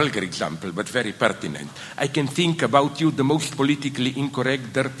example, a vulgar example, but very pertinent. I can think about you the most politically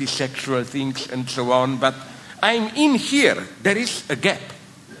incorrect, dirty, sexual things and so on, but I'm in here. There is a gap.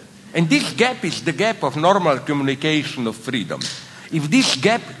 And this gap is the gap of normal communication of freedom. If this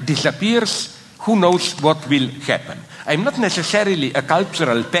gap disappears, who knows what will happen? I'm not necessarily a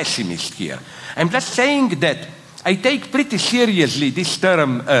cultural pessimist here. I'm just saying that I take pretty seriously this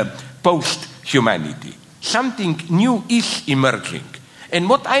term post-humanity. Something new is emerging. And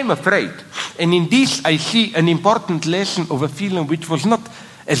what I'm afraid, and in this I see an important lesson of a film which was not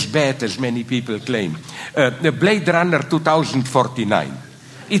as bad as many people claim, Blade Runner 2049.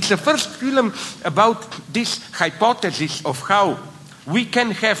 It's the first film about this hypothesis of how we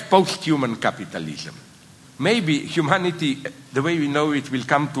can have post-human capitalism. Maybe humanity, the way we know it, will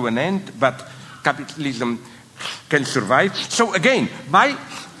come to an end, but capitalism can survive. So again, by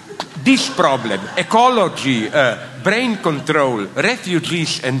this problem, ecology, brain control,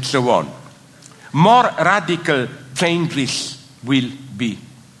 refugees, and so on, more radical changes will be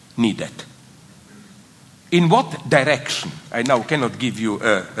needed. In what direction? I now cannot give you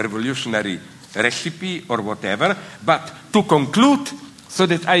a revolutionary recipe or whatever, but to conclude, so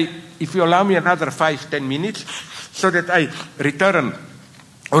that if you allow me another 5-10 minutes, so that I return,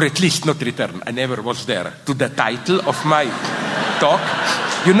 or at least not return, I never was there, to the title of my talk.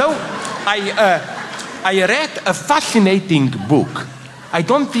 You know, I read a fascinating book. I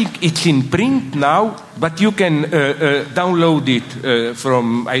don't think it's in print now, but you can download it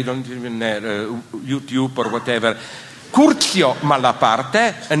from, I don't even know, YouTube or whatever. Curzio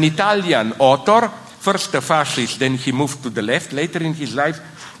Malaparte, an Italian author, first a fascist, then he moved to the left later in his life.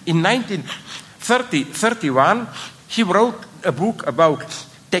 In 1931, he wrote a book about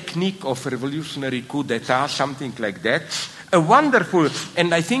technique of revolutionary coup d'etat, something like that. A wonderful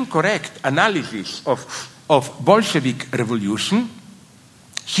and I think correct analysis of Bolshevik revolution.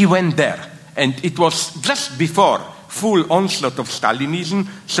 He went there, and it was just before full onslaught of Stalinism,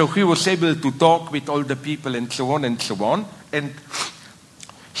 so he was able to talk with all the people and so on and so on. And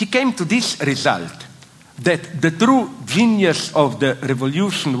he came to this result, that the true genius of the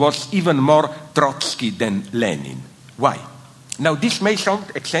revolution was even more Trotsky than Lenin. Why? Now this may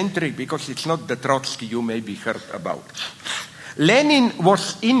sound eccentric because it's not the Trotsky you maybe heard about. Lenin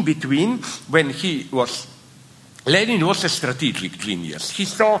was in between when Lenin was a strategic genius. He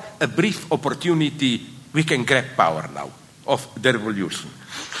saw a brief opportunity, we can grab power now, of the revolution.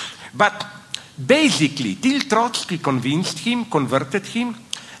 But basically, till Trotsky converted him,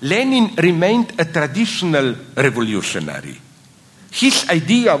 Lenin remained a traditional revolutionary. His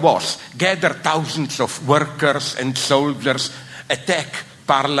idea was gather thousands of workers and soldiers, attack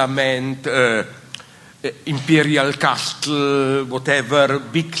parliament, imperial castle, whatever,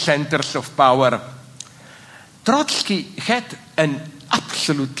 big centers of power. Trotsky had an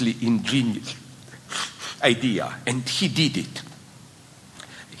absolutely ingenious idea, and he did it.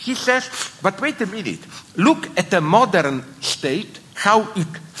 He says, but wait a minute, look at the modern state, how it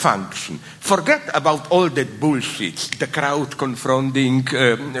functions. Forget about all that bullshit, the crowd confronting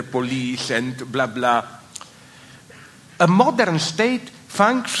police and blah, blah. A modern state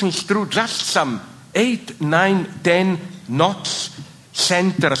functions through just some 8, 9, 10 knots,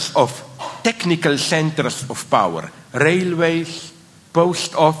 technical centers of power. Railways,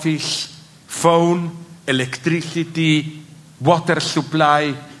 post office, phone, electricity, water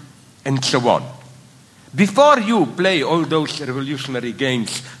supply, and so on. Before you play all those revolutionary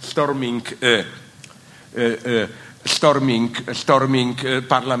games, storming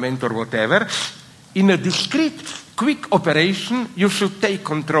parliament or whatever, in a discrete, quick operation, you should take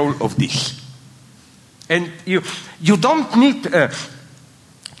control of this. And you don't need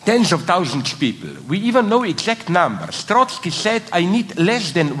tens of thousands of people. We even know exact numbers. Trotsky said, I need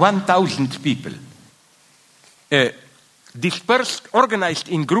less than 1,000 people. Dispersed, organized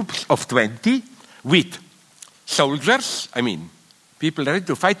in groups of 20, with soldiers, people ready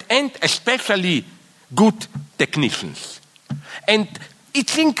to fight, and especially good technicians. And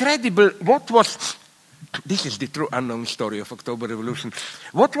it's incredible this is the true unknown story of October Revolution.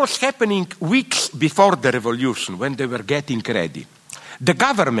 What was happening weeks before the revolution when they were getting ready? The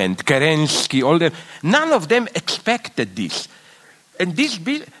government, Kerensky, none of them expected this. And this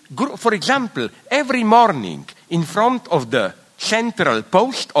bill, for example, every morning in front of the central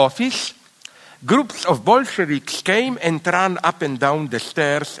post office, groups of Bolsheviks came and ran up and down the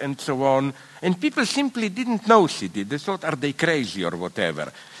stairs and so on. And people simply didn't notice it. They thought, are they crazy or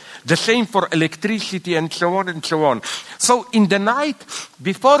whatever? The same for electricity and so on and so on. So in the night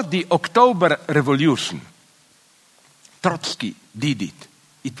before the October Revolution, Trotsky did it.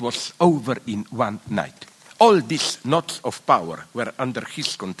 It was over in one night. All these knots of power were under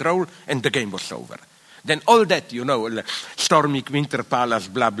his control and the game was over. Then all that, storming Winter Palace,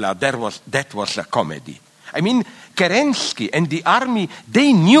 blah, blah, that was a comedy. Kerensky and the army,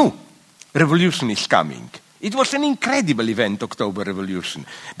 they knew revolution is coming. It was an incredible event, October Revolution,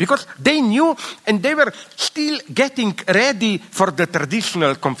 because they knew and they were still getting ready for the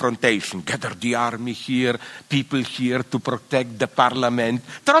traditional confrontation. Gather the army here, people here to protect the parliament.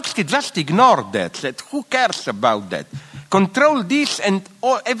 Trotsky just ignored that, said, who cares about that? Control this and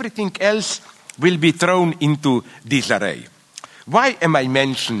everything else will be thrown into disarray. Why am I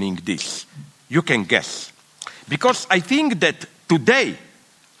mentioning this? You can guess. Because I think that today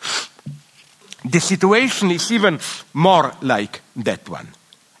the situation is even more like that one.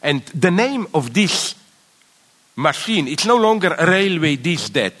 And the name of this machine, it's no longer a railway this,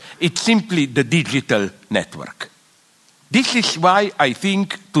 that. It's simply the digital network. This is why I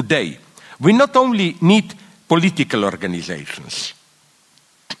think today we not only need political organizations,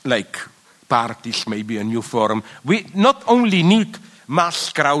 like parties, maybe a new forum. We not only need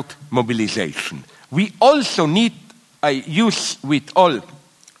mass crowd mobilization, we also need, I use with all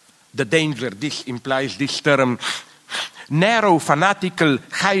the danger this implies this term, narrow, fanatical,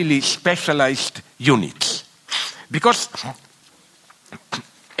 highly specialized units. Because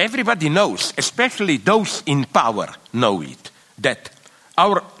everybody knows, especially those in power know it, that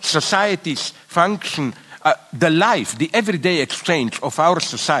our societies function, the everyday exchange of our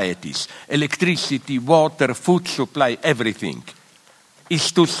societies, electricity, water, food supply, everything,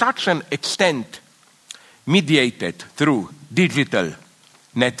 is to such an extent mediated through digital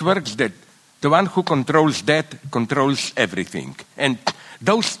networks that the one who controls that controls everything. And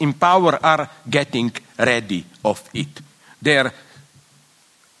those in power are getting ready of it. They're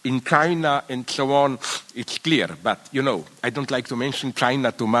in China and so on, it's clear. But, I don't like to mention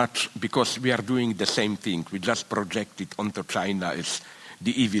China too much because we are doing the same thing. We just project it onto China as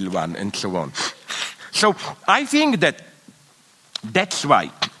the evil one and so on. So I think that's why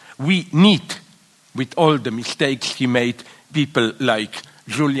we need, with all the mistakes he made, people like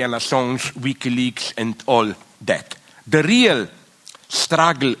Julian Assange, WikiLeaks, and all that. The real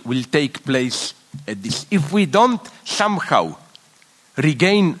struggle will take place at this. If we don't somehow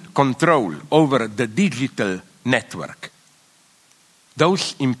regain control over the digital network,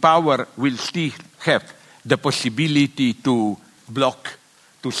 those in power will still have the possibility to block,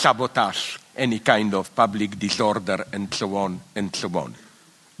 to sabotage any kind of public disorder, and so on and so on.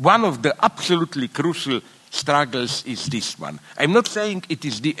 One of the absolutely crucial struggles is this one. I'm not saying it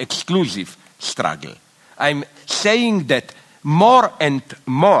is the exclusive struggle. I'm saying that more and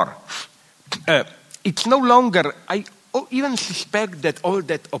more, it's no longer, I even suspect that all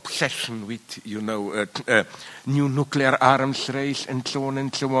that obsession with, new nuclear arms race and so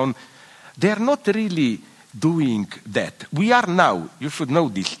on, they're not really doing that. We are now, you should know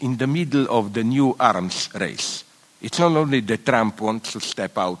this, in the middle of the new arms race. It's not only that Trump wants to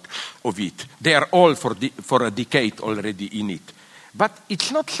step out of it. They are all for a decade already in it. But it's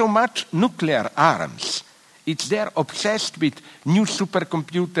not so much nuclear arms. It's they're obsessed with new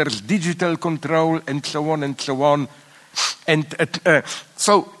supercomputers, digital control, and so on and so on. And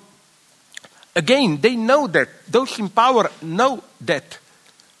so, again, they know that, those in power know that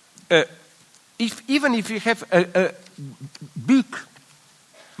even if you have a big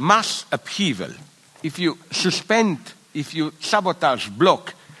mass upheaval, if you suspend, if you sabotage,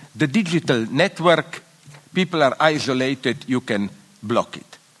 block the digital network, people are isolated, you can block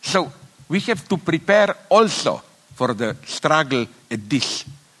it. So we have to prepare also for the struggle at this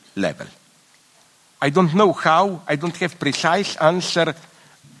level. I don't know how, I don't have precise answer.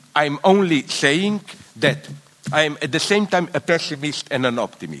 I'm only saying that I'm at the same time a pessimist and an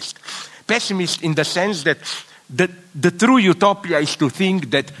optimist. Pessimist in the sense that the true utopia is to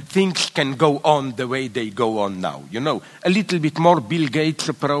think that things can go on the way they go on now. A little bit more Bill Gates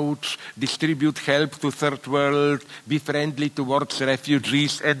approach, distribute help to third world, be friendly towards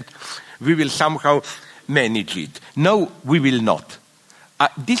refugees, and we will somehow manage it. No, we will not.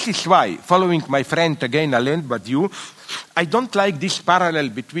 This is why, following my friend again, Alain Badiou, I don't like this parallel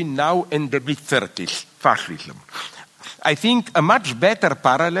between now and the mid-30s, fascism. I think a much better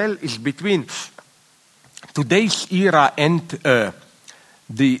parallel is between today's era and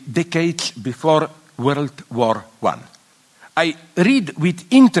the decades before World War I. I read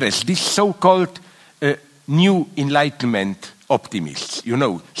with interest this so-called new Enlightenment optimists.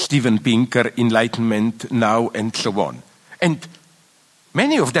 Steven Pinker, Enlightenment Now, and so on. And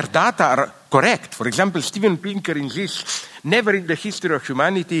many of their data are correct. For example, Steven Pinker insists, never in the history of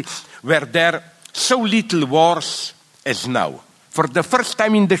humanity were there so little wars as now. For the first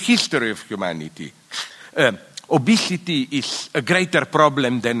time in the history of humanity, obesity is a greater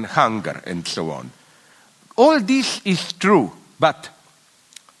problem than hunger, and so on. All this is true, but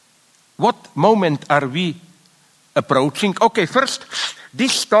what moment are we approaching? Okay, first,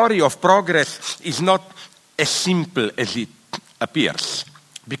 this story of progress is not as simple as it appears.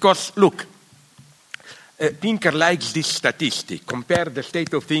 Because, look, Pinker likes this statistic, compare the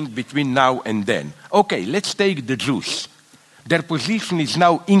state of things between now and then. Okay, let's take the Jews. Their position is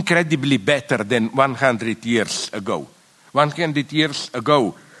now incredibly better than 100 years ago. 100 years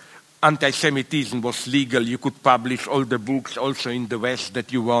ago, anti-Semitism was legal. You could publish all the books also in the West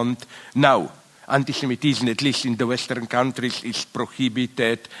that you want. Now, Anti-Semitism, at least in the Western countries, is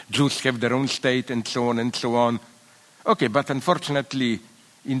prohibited. Jews have their own state, and so on and so on. Okay, but unfortunately,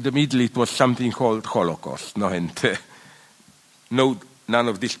 in the middle, it was something called Holocaust. No, and none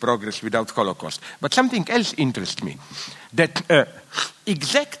of this progress without Holocaust. But something else interests me, that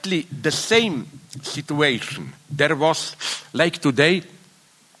exactly the same situation there was like today's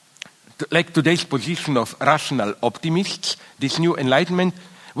position of rational optimists, this new enlightenment,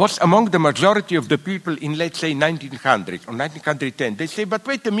 was among the majority of the people in, let's say, 1900 or 1910. They say, but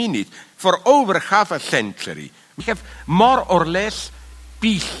wait a minute, for over half a century, we have more or less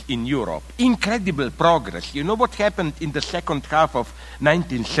peace in Europe, incredible progress. You know what happened in the second half of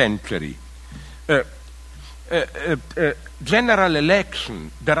 19th century? General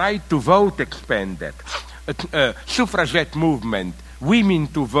election, the right to vote expanded, suffragette movement, women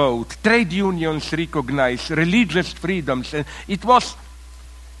to vote, trade unions recognized, religious freedoms. And it was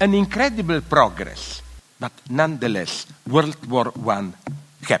an incredible progress. But nonetheless, World War I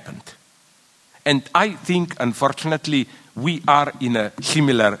happened. And I think, unfortunately, we are in a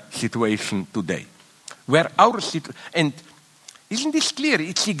similar situation today, where and isn't this clear?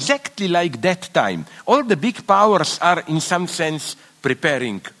 It's exactly like that time. All the big powers are, in some sense,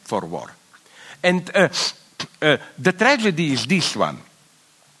 preparing for war. And the tragedy is this one.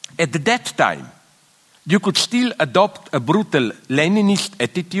 At that time, you could still adopt a brutal Leninist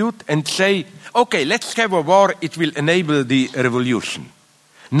attitude and say, okay, let's have a war, it will enable the revolution.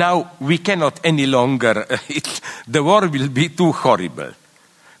 Now we cannot any longer, the war will be too horrible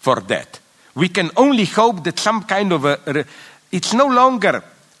for that. We can only hope that some kind of it's no longer,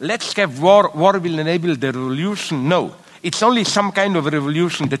 let's have war, war will enable the revolution. No, it's only some kind of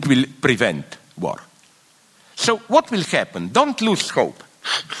revolution that will prevent war. So what will happen? Don't lose hope.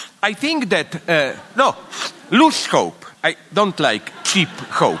 I think that, lose hope. I don't like cheap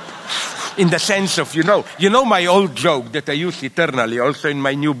hope. In the sense of, you know my old joke that I use eternally, also in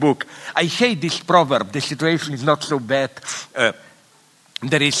my new book. I hate this proverb, the situation is not so bad.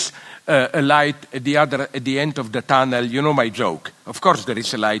 There is a light at the end of the tunnel. You know my joke. Of course there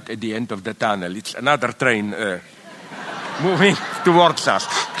is a light at the end of the tunnel. It's another train moving towards us.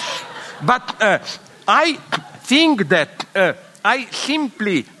 But I think that I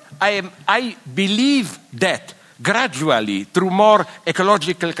believe that gradually, through more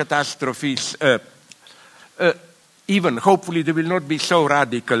ecological catastrophes, even hopefully they will not be so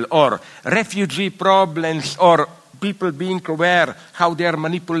radical, or refugee problems, or people being aware how they are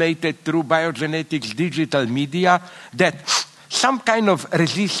manipulated through biogenetics, digital media, that some kind of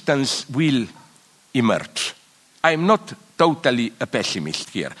resistance will emerge. I am not totally a pessimist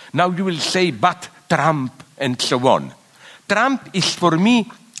here. Now you will say, but Trump and so on. Trump is for me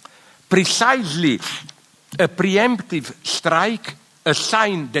precisely a preemptive strike, a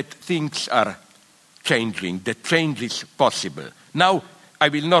sign that things are changing, that change is possible. Now, I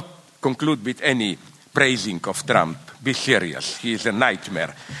will not conclude with any praising of Trump. Be serious, he is a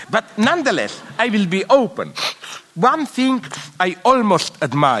nightmare. But nonetheless, I will be open. One thing I almost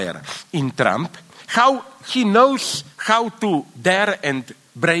admire in Trump, how he knows how to dare and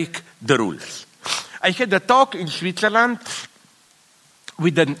break the rules. I had a talk in Switzerland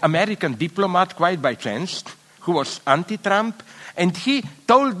with an American diplomat, quite by chance, who was anti-Trump, and he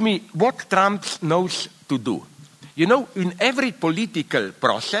told me what Trump knows to do. You know, in every political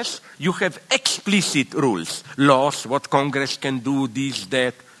process, you have explicit rules, laws, what Congress can do, this,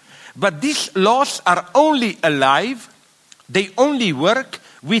 that. But these laws are only alive, they only work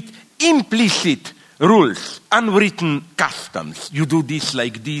with implicit rules, unwritten customs. You do this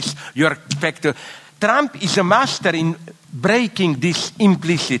like this, you are expected. Trump is a master in breaking these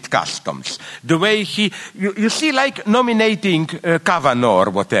implicit customs. The way you see, like nominating Kavanaugh or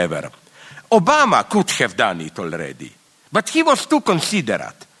whatever. Obama could have done it already, but he was too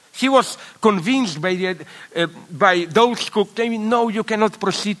considerate. He was convinced by those who claim, no, you cannot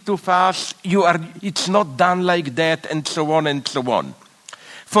proceed too fast, it's not done like that, and so on and so on.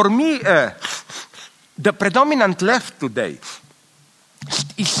 For me, the predominant left today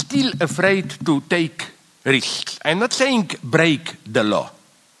is still afraid to take risks. I'm not saying break the law.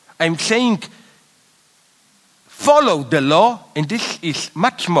 I'm saying follow the law, and this is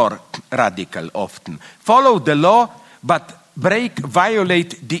much more radical often. Follow the law, but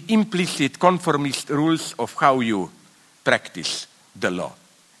violate the implicit conformist rules of how you practice the law.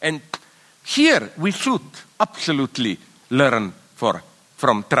 And here we should absolutely learn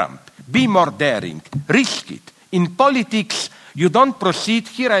from Trump. Be more daring, risk it. In politics, you don't proceed.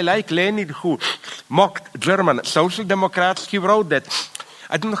 Here I like Lenin, who mocked German social democrats. He wrote that,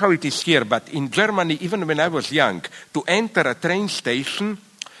 I don't know how it is here, but in Germany, even when I was young, to enter a train station,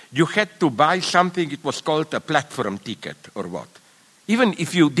 you had to buy something, it was called a platform ticket or what. Even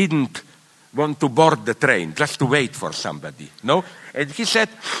if you didn't want to board the train, just to wait for somebody, no? And he said,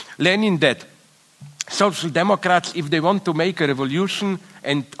 Lenin, that Social Democrats, if they want to make a revolution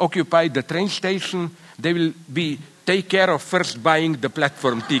and occupy the train station, they will take care of first buying the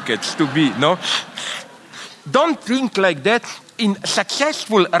platform tickets to be, no? Don't think like that. In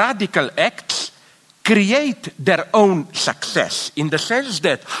successful radical acts, create their own success, in the sense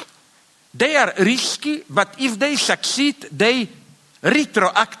that they are risky, but if they succeed, they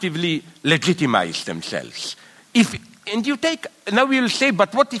retroactively legitimize themselves. Now we will say,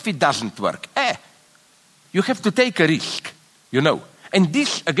 but what if it doesn't work? You have to take a risk, you know. And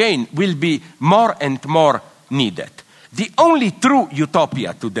this, again, will be more and more needed. The only true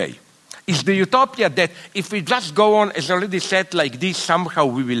utopia today is the utopia that if we just go on, as already said, like this, somehow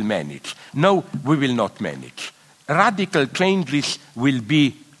we will manage. No, we will not manage. Radical changes will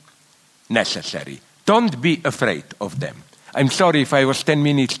be necessary. Don't be afraid of them. I'm sorry if I was 10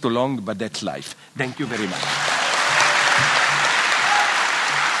 minutes too long, but that's life. Thank you very much.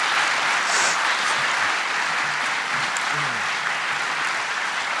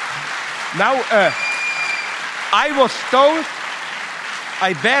 Now, I was told,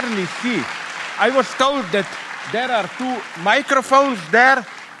 I barely see, I was told that there are 2 microphones there,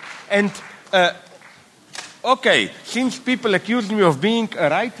 and okay, since people accuse me of being a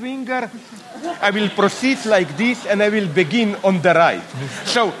right-winger, I will proceed like this, and I will begin on the right.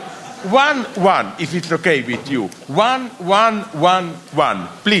 So, 1-1, if it's okay with you. 1-1-1-1,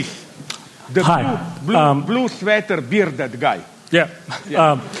 please. The blue sweater, bearded guy. Yeah.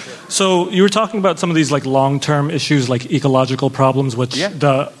 So you were talking about some of these like long-term issues, like ecological problems, which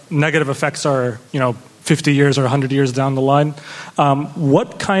the negative effects are, 50 years or 100 years down the line.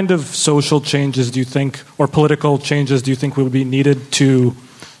 What kind of social changes do you think, or political changes do you think would be needed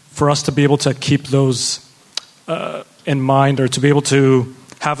for us to be able to keep those in mind, or to be able to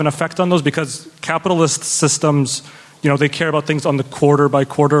have an effect on those? Because capitalist systems, they care about things on the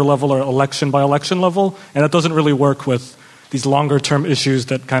quarter-by-quarter level or election-by-election level, and that doesn't really work with these longer-term issues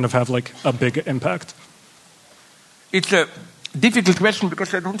that kind of have like a big impact. It's a difficult question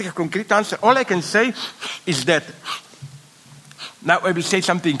because I don't have a concrete answer. All I can say is that, now I will say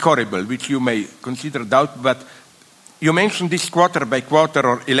something horrible, which you may consider doubt, but you mentioned this quarter by quarter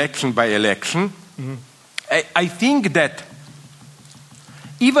or election by election. Mm-hmm. I think that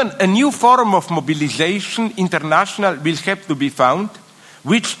even a new form of mobilization, international, will have to be found,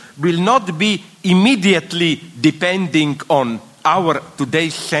 which will not be immediately depending on our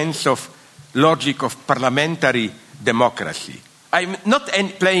today's sense of logic of parliamentary democracy. I'm not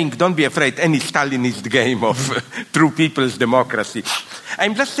playing, don't be afraid, any Stalinist game of true people's democracy.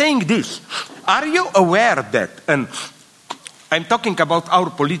 I'm just saying this. Are you aware that, I'm talking about our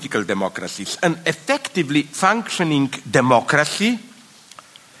political democracies, an effectively functioning democracy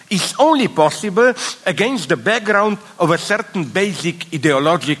is only possible against the background of a certain basic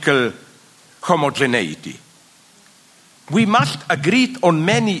ideological homogeneity. We must agree on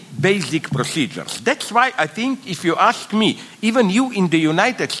many basic procedures. That's why I think, if you ask me, even you in the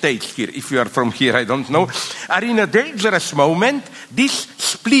United States here, if you are from here, I don't know, are in a dangerous moment. This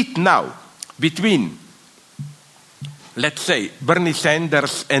split now between, let's say, Bernie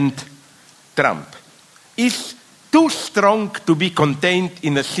Sanders and Trump is too strong to be contained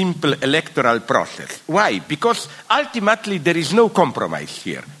in a simple electoral process. Why? Because ultimately there is no compromise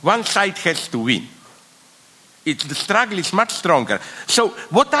here. One side has to win. The struggle is much stronger. So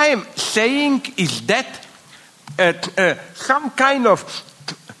what I am saying is that some kind of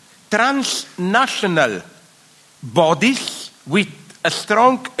transnational bodies with a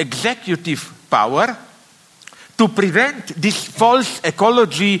strong executive power to prevent this false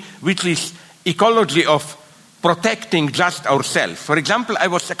ecology, which is ecology of protecting just ourselves. For example, I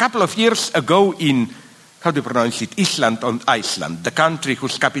was a couple of years ago in, how do you pronounce it, Iceland, the country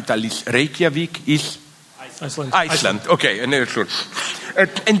whose capital is Reykjavik, is Iceland. Okay, I'm not sure.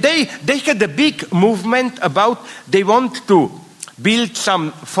 And they had a big movement about, they want to build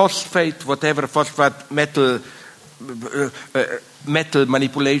some phosphate metal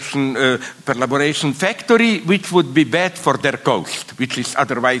manipulation, perlaboration factory, which would be bad for their coast, which is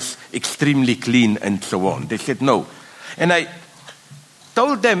otherwise extremely clean and so on. They said no. And I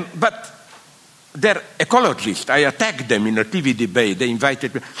told them, but they're ecologists. I attacked them in a TV debate. They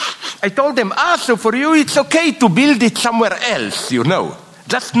invited me. I told them, so for you it's okay to build it somewhere else,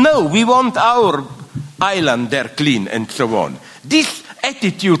 Just know we want our island there clean and so on. This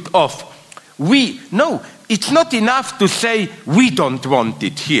attitude of it's not enough to say we don't want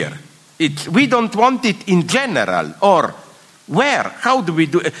it here. We don't want it in general, or Where? How do we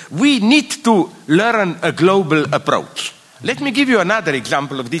do it? We need to learn a global approach. Let me give you another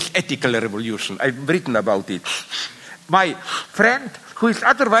example of this ethical revolution. I've written about it. My friend, who is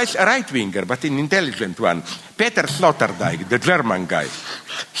otherwise a right-winger, but an intelligent one, Peter Sloterdijk, the German guy,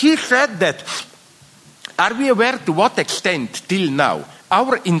 he said that, are we aware to what extent till now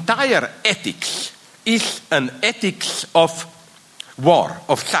our entire ethics is an ethics of war,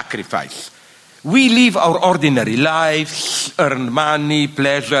 of sacrifice? We live our ordinary lives, earn money,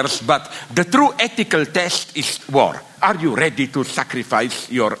 pleasures, but the true ethical test is war. Are you ready to sacrifice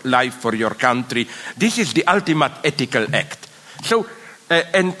your life for your country? This is the ultimate ethical act. So,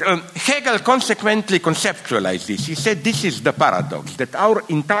 Hegel consequently conceptualized this. He said this is the paradox, that our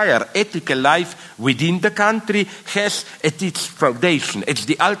entire ethical life within the country has at its foundation, it's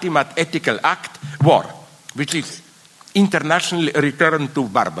the ultimate ethical act, war, which is internationally a return to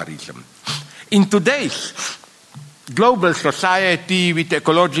barbarism. In today's global society with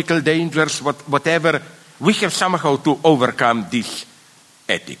ecological dangers, whatever, we have somehow to overcome this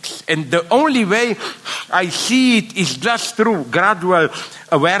ethics. And the only way I see it is just through gradual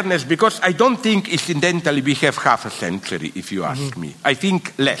awareness, because I don't think incidentally we have half a century, if you ask me. I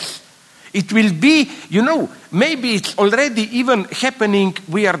think less. It will be, maybe it's already even happening,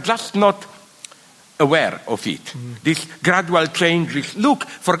 we are just not aware of it. These gradual changes. Look,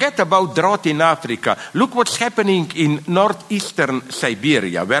 forget about drought in Africa. Look what's happening in northeastern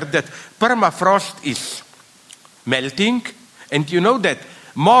Siberia, where that permafrost is melting. And you know that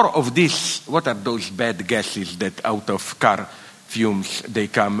more of this, what are those bad gases that out of car fumes they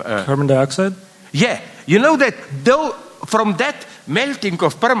come? Carbon dioxide? Yeah. You know that though from that melting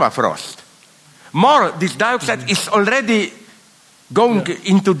of permafrost, more this dioxide is already going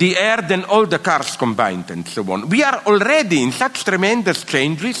into the air than all the cars combined and so on. We are already in such tremendous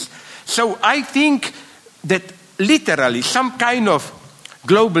changes. So I think that literally some kind of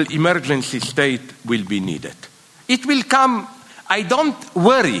global emergency state will be needed. It will come. I don't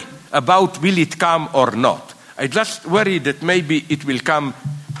worry about will it come or not. I just worry that maybe it will come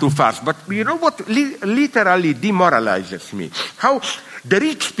too fast. But you know what literally demoralizes me? How the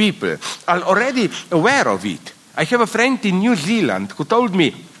rich people are already aware of it. I have a friend in New Zealand who told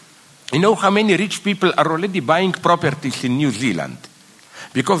me, you know how many rich people are already buying properties in New Zealand?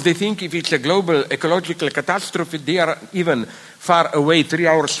 Because they think if it's a global ecological catastrophe, they are even far away, 3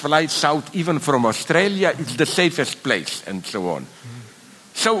 hours flight south, even from Australia, it's the safest place, and so on.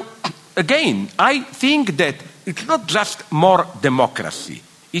 So, again, I think that it's not just more democracy.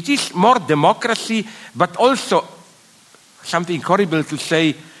 It is more democracy, but also, something horrible to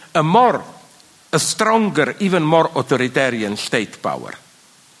say, a stronger, even more authoritarian state power.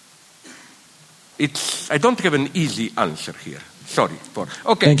 I don't have an easy answer here. Sorry.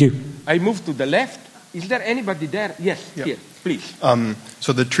 Okay. Thank you. I move to the left. Is there anybody there? Yes, here, please.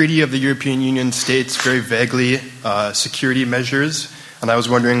 So the Treaty of the European Union states very vaguely security measures, and I was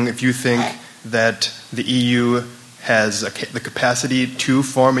wondering if you think that the EU has the capacity to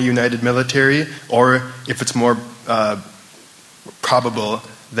form a united military, or if it's more probable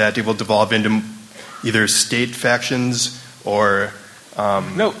that it will devolve into either state factions or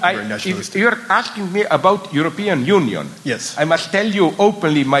if you're asking me about European Union, yes, I must tell you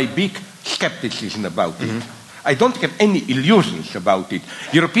openly my big skepticism about it. I don't have any illusions about it.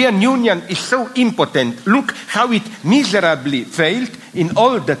 European Union is so impotent. Look how it miserably failed in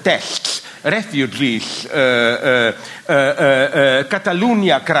all the tests. Refugees,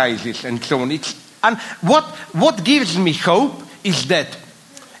 Catalonia crisis, and so on. And what gives me hope is that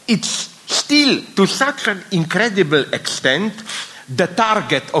it's still, to such an incredible extent, the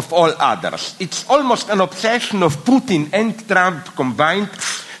target of all others. It's almost an obsession of Putin and Trump combined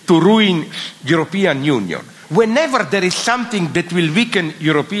to ruin European Union. Whenever there is something that will weaken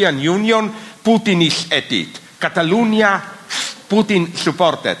European Union, Putin is at it. Catalonia, Putin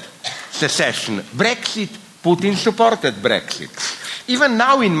supported secession. Brexit, Putin supported Brexit. Even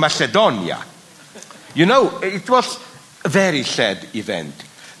now in Macedonia, it was a very sad event.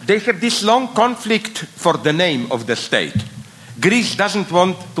 They have this long conflict for the name of the state. Greece doesn't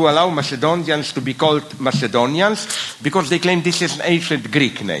want to allow Macedonians to be called Macedonians because they claim this is an ancient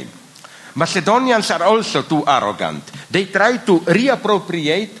Greek name. Macedonians are also too arrogant. They try to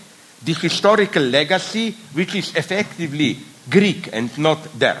reappropriate the historical legacy, which is effectively Greek and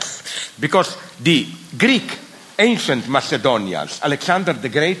not theirs. Because the Greek ancient Macedonians, Alexander the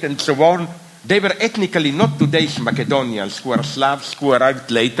Great and so on, they were ethnically not today's Macedonians who are Slavs who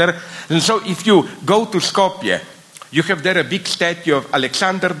arrived later. And so if you go to Skopje, you have there a big statue of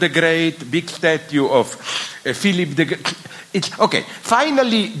Alexander the Great, big statue of Philip the Great. Okay,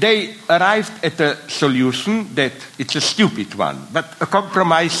 finally they arrived at a solution that it's a stupid one, but a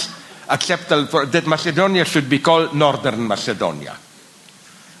compromise acceptable for that Macedonia should be called Northern Macedonia.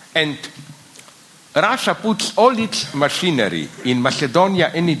 And Russia puts all its machinery in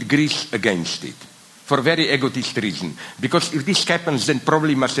Macedonia and in Greece against it for very egotist reason. Because if this happens, then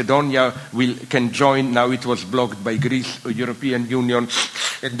probably Macedonia can join. Now it was blocked by Greece, European Union,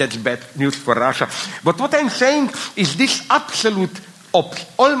 and that's bad news for Russia. But what I'm saying is this absolute,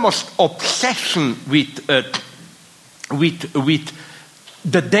 almost obsession with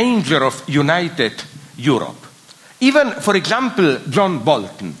the danger of united Europe. Even, for example, John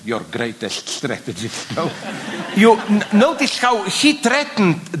Bolton, your greatest strategist, you notice how he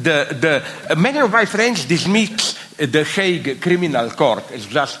threatened many of my friends dismiss the Hague Criminal Court as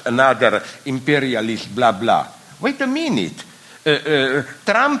just another imperialist blah blah. Wait a minute.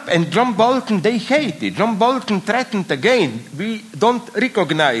 Trump and John Bolton, they hate it. John Bolton threatened again. We don't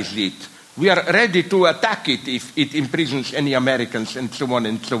recognize it. We are ready to attack it if it imprisons any Americans and so on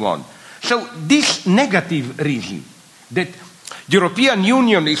and so on. So this negative reason that European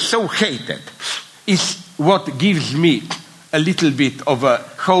Union is so hated is what gives me a little bit of a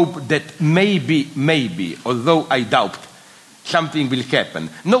hope that maybe, although I doubt, something will happen.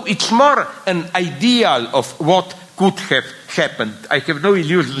 No, it's more an ideal of what could have happened. I have no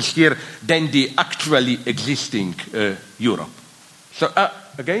illusions here than the actually existing Europe. So,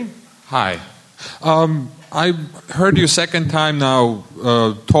 again? Hi. I heard you second time now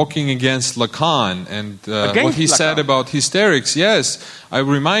talking against Lacan and what he said about hysterics. Yes, I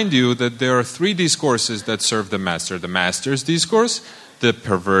remind you that there are three discourses that serve the master. The master's discourse, the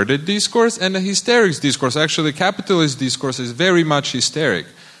perverted discourse, and the hysterics discourse. Actually, capitalist discourse is very much hysteric.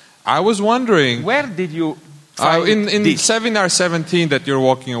 I was wondering... Where did you find in this? Seminar 17 that you're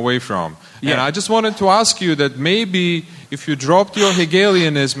walking away from. Yeah. And I just wanted to ask you that maybe if you dropped your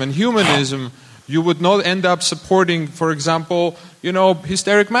Hegelianism and humanism, you would not end up supporting, for example,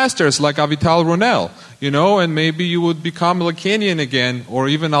 hysteric masters like Avital Ronell, and maybe you would become Lacanian again or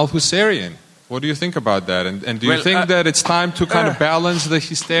even Althuserian. What do you think about that? And do you think that it's time to kind of balance the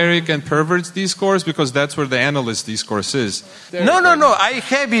hysteric and perverts discourse? Because that's where the analyst discourse is. No. I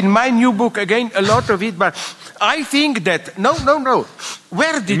have in my new book, again, a lot of it, but I think that, no.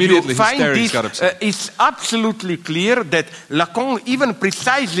 Where did you find this? It's absolutely clear that Lacan, even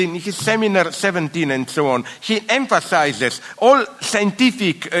precisely in his seminar 17 and so on, he emphasizes all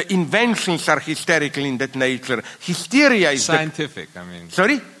scientific inventions are hysterical in that nature. Hysteria is... Scientific,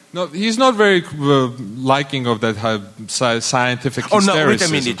 Sorry? No, he's not very liking of that scientific hystericism. Oh, no, wait a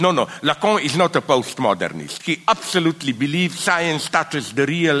minute. No. Lacan is not a postmodernist. He absolutely believes science touches the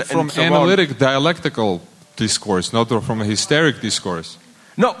real from and so analytic, dialectical discourse, not from a hysteric discourse.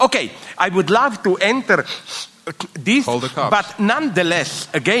 No, okay. I would love to enter this, Call the cops. But nonetheless,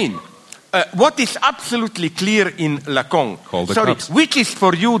 again, what is absolutely clear in Lacan, Call the cops. Which is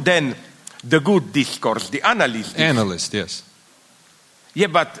for you then the good discourse, the analyst discourse? Analyst, yes. Yeah,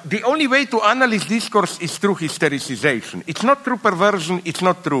 but the only way to analyze discourse is through hystericization. It's not through perversion, it's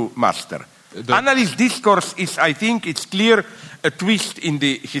not through master. Analyze discourse is, I think, it's clear, a twist in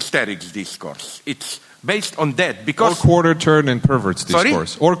the hysterics discourse. It's based on that because... Or quarter turn and perverts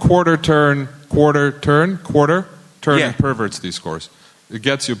discourse. Sorry? Or quarter turn and perverts discourse. It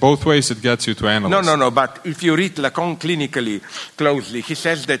gets you both ways, it gets you to analyze. No, but if you read Lacan clinically closely, he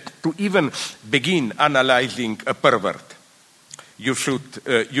says that to even begin analyzing a pervert, you should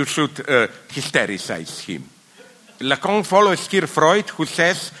hystericize him. Lacan follows here Freud, who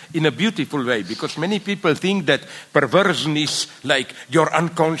says in a beautiful way, because many people think that perversion is like your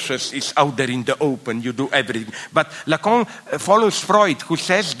unconscious is out there in the open, you do everything. But Lacan follows Freud, who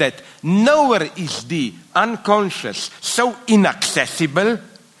says that nowhere is the unconscious so inaccessible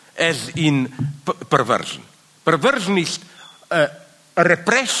as in perversion. Perversion is a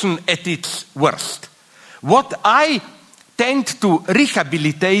repression at its worst. What I tend to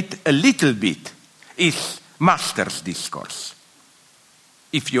rehabilitate a little bit is master's discourse,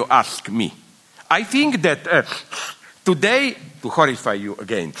 if you ask me. I think that today, to horrify you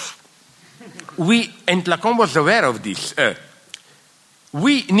again, and Lacan was aware of this,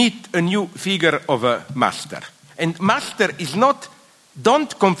 we need a new figure of a master. And master is not,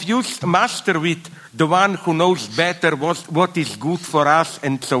 don't confuse master with the one who knows better what is good for us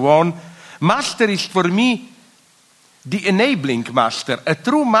and so on. Master is for me the enabling master. A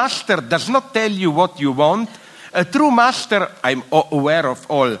true master does not tell you what you want. A true master, I'm aware of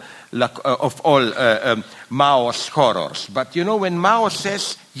all Mao's horrors. But when Mao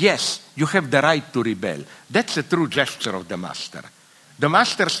says, yes, you have the right to rebel, that's a true gesture of the master. The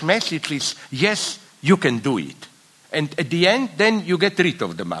master's message is, yes, you can do it. And at the end, then you get rid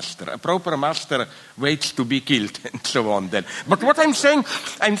of the master. A proper master waits to be killed and so on then. But what I'm saying,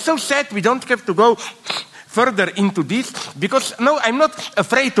 I'm so sad we don't have to go further into this, because no, I'm not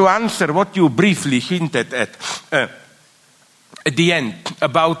afraid to answer what you briefly hinted at the end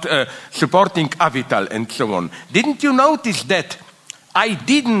about supporting Avital and so on. Didn't you notice that I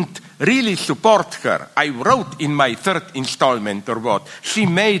didn't really support her? I wrote in my third installment or what, she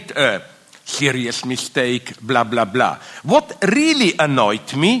made a serious mistake, blah, blah, blah. What really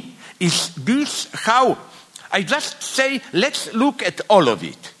annoyed me is this, how I just say, let's look at all of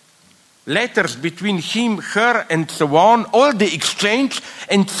it. Letters between him, her, and so on, all the exchange,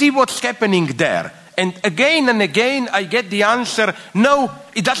 and see what's happening there. And again, I get the answer, no,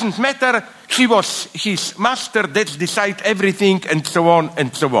 it doesn't matter, she was his master, let's decide everything, and so on,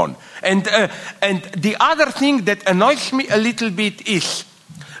 and so on. And the other thing that annoys me a little bit is,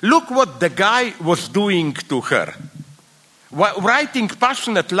 look what the guy was doing to her. Writing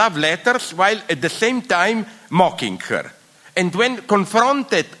passionate love letters while at the same time mocking her. And when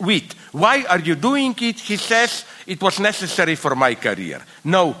confronted with, why are you doing it? He says, it was necessary for my career.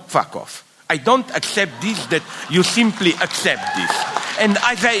 No, fuck off. I don't accept this, that you simply accept this. And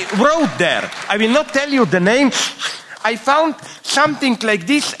as I wrote there, I will not tell you the name, I found something like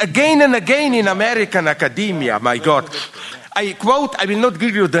this again and again in American academia, my God. I quote, I will not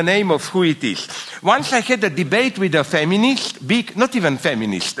give you the name of who it is. Once I had a debate with a feminist, not even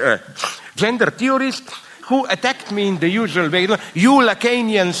feminist, gender theorist, who attacked me in the usual way. You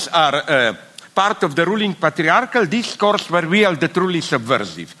Lacanians are part of the ruling patriarchal discourse where we are the truly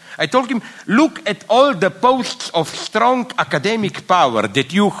subversive. I told him, look at all the posts of strong academic power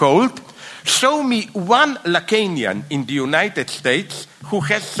that you hold. Show me one Lacanian in the United States who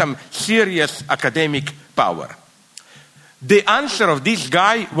has some serious academic power. The answer of this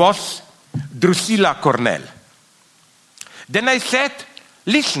guy was Drusilla Cornell. Then I said,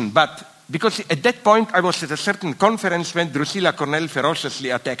 listen, but because at that point I was at a certain conference when Drusilla Cornell ferociously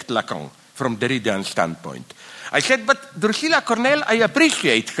attacked Lacan from Derridean standpoint. I said, but Drusilla Cornell, I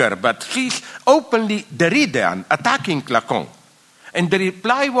appreciate her, but she's openly Derridean, attacking Lacan. And the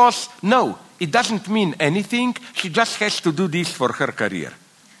reply was, no, it doesn't mean anything, she just has to do this for her career.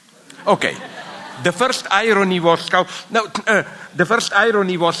 Okay. The first irony was how...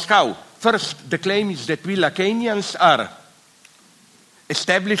 First, the claim is that we Lacanians are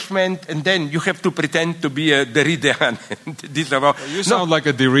establishment, and then you have to pretend to be a Derridean. You sound like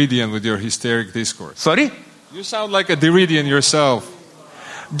a Derridean with your hysteric discourse. Sorry? You sound like a Derridean yourself.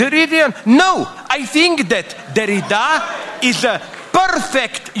 Derridean? No, I think that Derrida is a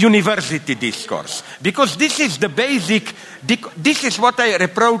perfect university discourse, because this is the basic, this is what I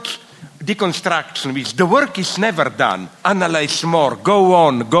reproach deconstruction with. The work is never done. Analyze more. Go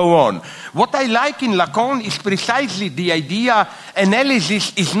on, go on. What I like in Lacan is precisely the idea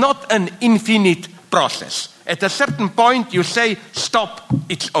analysis is not an infinite process. At a certain point you say, stop,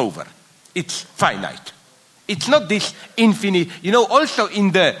 it's over. It's finite. It's not this infinite. You know, also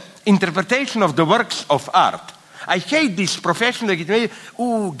in the interpretation of the works of art, I hate this professional,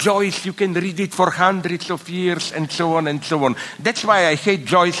 Joyce, you can read it for hundreds of years, and so on and so on. That's why I hate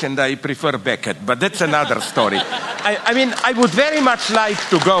Joyce and I prefer Beckett, but that's another story. I mean, I would very much like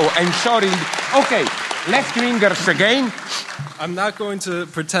to go. I'm sorry. Okay, left-wingers again. I'm not going to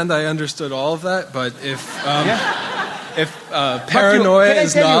pretend I understood all of that, but if paranoia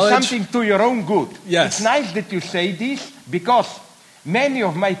is knowledge... Can I tell you something to your own good? Yes. It's nice that you say this, because many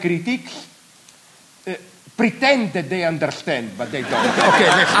of my critics pretend that they understand, but they don't. Okay,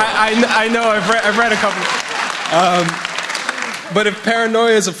 I know. I've read a couple. But if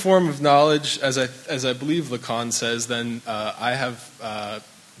paranoia is a form of knowledge, as I believe Lacan says, then I have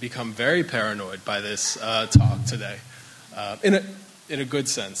become very paranoid by this talk today, in a good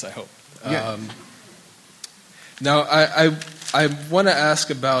sense, I hope. Yeah. Now, I want to ask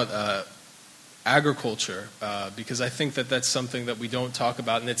about agriculture, because I think that that's something that we don't talk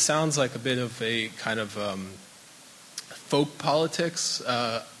about, and it sounds like a bit of a kind of folk politics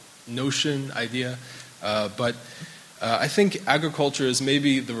notion, idea, but I think agriculture is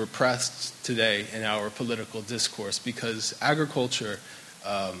maybe the repressed today in our political discourse, because agriculture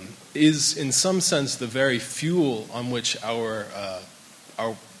is in some sense the very fuel on which our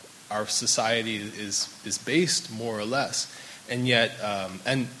society is based, more or less, and yet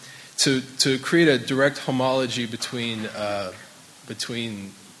to create a direct homology between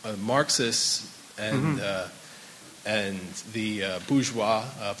Marxists and the bourgeois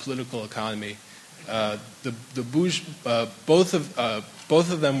political economy, both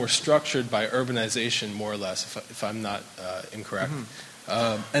of them were structured by urbanization, more or less, if I'm not incorrect.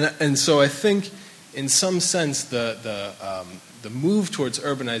 And so I think in some sense, the move towards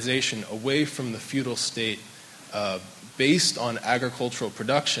urbanization away from the feudal state based on agricultural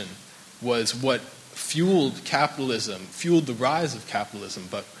production was what fueled capitalism, fueled the rise of capitalism.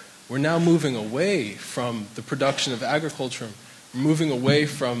 But we're now moving away from the production of agriculture, moving away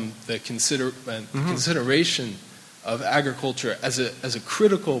from the consideration of agriculture as a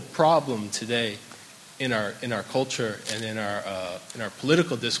critical problem today in our culture and in our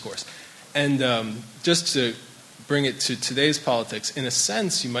political discourse. And just to bring it to today's politics, in a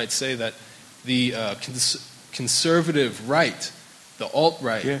sense, you might say that the conservative right, the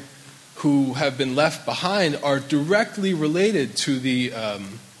alt-right, who have been left behind, are directly related to the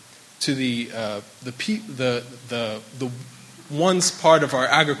once part of our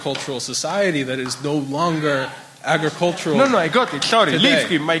agricultural society that is no longer agricultural. No, I got it. Sorry, today. leave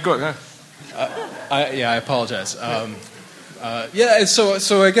him. My God. I apologize.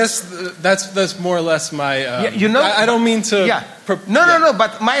 So I guess that's more or less my. I don't mean to. Yeah. No.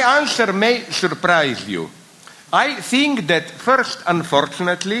 But my answer may surprise you. I think that first,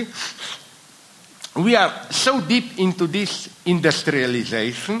 unfortunately, we are so deep into this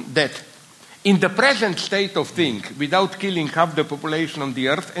industrialization that in the present state of things, without killing half the population on the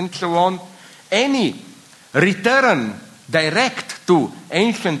earth and so on, any return direct to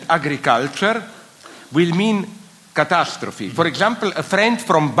ancient agriculture will mean catastrophe. For example, a friend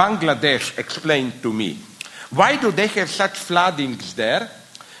from Bangladesh explained to me, why do they have such floodings there?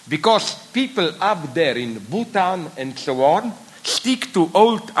 Because people up there in Bhutan and so on stick to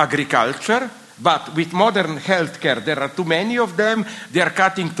old agriculture, but with modern healthcare, there are too many of them, they are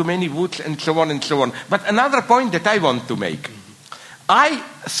cutting too many woods and so on and so on. But another point that I want to make. I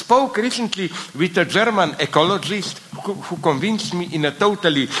spoke recently with a German ecologist who convinced me in a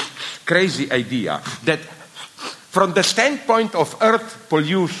totally crazy idea that from the standpoint of earth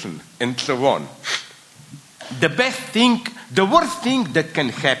pollution and so on, the worst thing that can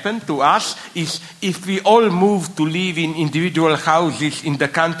happen to us is if we all move to live in individual houses in the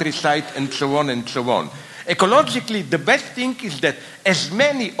countryside and so on and so on. Ecologically, the best thing is that as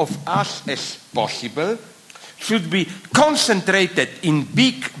many of us as possible should be concentrated in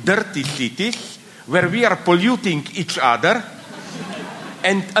big, dirty cities where we are polluting each other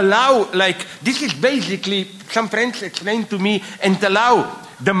and allow, this is basically, some friends explained to me, and allow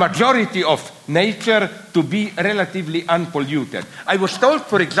the majority of nature to be relatively unpolluted. I was told,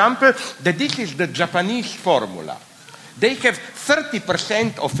 for example, that this is the Japanese formula. They have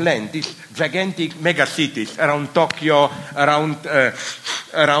 30% of land, these gigantic megacities around Tokyo, around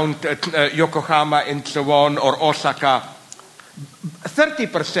Yokohama and so on, or Osaka.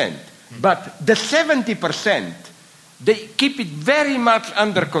 30%. But the 70%, they keep it very much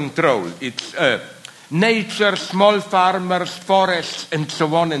under control. It's nature, small farmers, forests, and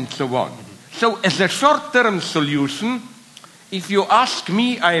so on and so on. So as a short-term solution, if you ask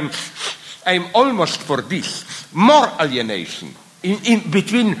me, I'm almost for this. More alienation.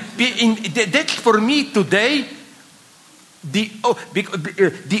 That's for me today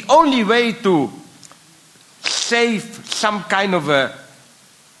the only way to save some kind of a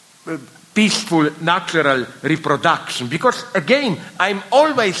peaceful natural reproduction. Because again, I'm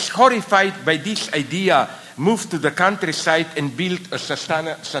always horrified by this idea, move to the countryside and build a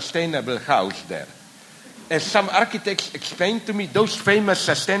sustainable house there. As some architects explained to me, those famous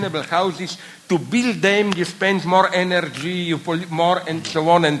sustainable houses, to build them you spend more energy, you pollute more, and so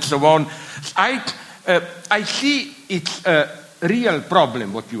on and so on. I see it's a real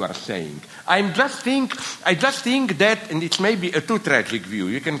problem what you are saying. I just think that, and it's maybe a too tragic view,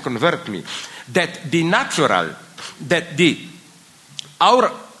 you can convert me, that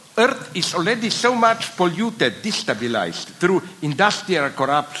our Earth is already so much polluted, destabilized through industrial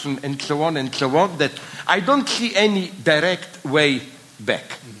corruption and so on, that I don't see any direct way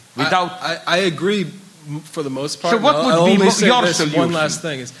back. I agree for the most part. So what would be your solution? One last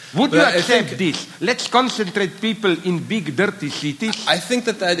thing is, would you accept this? Let's concentrate people in big, dirty cities. I think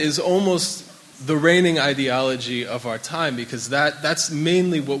that is almost the reigning ideology of our time, because that's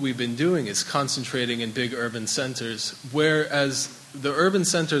mainly what we've been doing, is concentrating in big urban centers, whereas the urban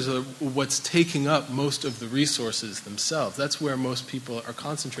centers are what's taking up most of the resources themselves. That's where most people are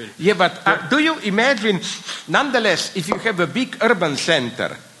concentrated. Yeah, but do you imagine, nonetheless, if you have a big urban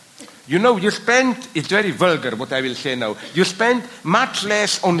center, you spend, it's very vulgar what I will say now, you spend much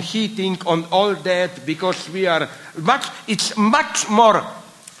less on heating, on all that, because it's much more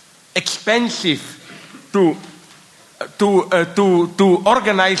expensive to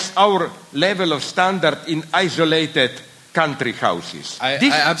organize our level of standard in isolated country houses. I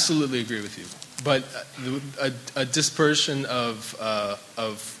absolutely agree with you. But a dispersion of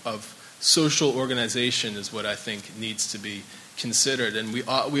social organization is what I think needs to be considered. And we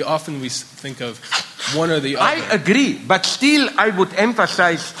often think of one or the other. I agree, but still I would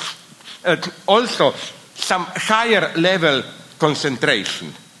emphasize also some higher level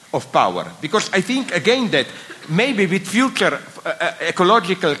concentration of power. Because I think, again, that maybe with future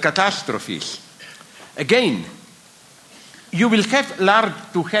ecological catastrophes, again, you will have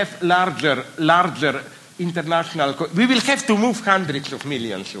larger international... We will have to move hundreds of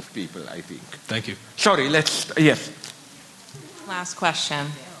millions of people, I think. Thank you. Sorry, yes. Last question.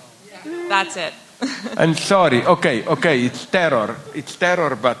 That's it. I'm sorry. Okay, it's terror. It's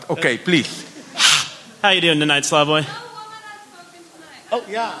terror, but okay, please. How you doing tonight, Slavoj? Oh,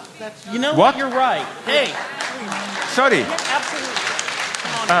 yeah. You know what? You're right. Hey. Sorry. Yeah, absolutely.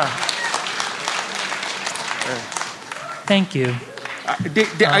 Thank you.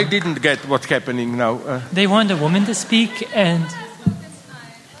 I didn't get what's happening now. They wanted a woman to speak, and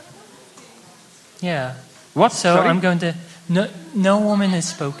yeah. What? So Sorry? I'm going to. No woman has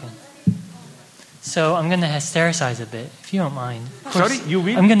spoken. So I'm going to hystericize a bit, if you don't mind. Sorry, you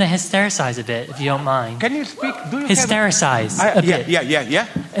will? I'm going to hystericize a bit, if you don't mind. Can you speak? Do you hystericize a bit. Yeah.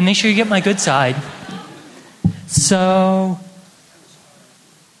 And make sure you get my good side. So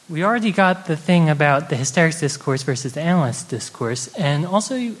we already got the thing about the hysterics discourse versus the analyst discourse, and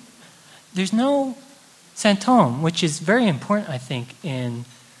also there's no symptome, which is very important, I think, in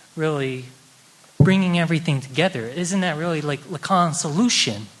really bringing everything together. Isn't that really like Lacan's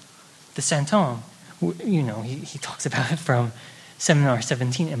solution, the symptome? You know, he talks about it from Seminar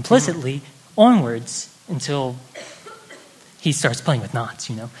 17 implicitly onwards until he starts playing with knots,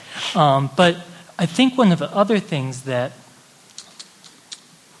 you know. But I think one of the other things that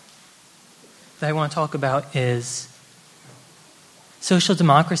I want to talk about is social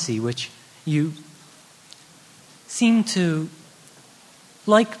democracy, which you seem to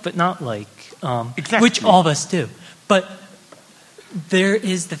like but not like, exactly. Which all of us do. But there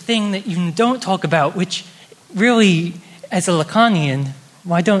is the thing that you don't talk about, which really, as a Lacanian,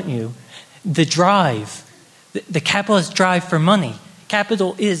 why don't you? The drive, the capitalist drive for money.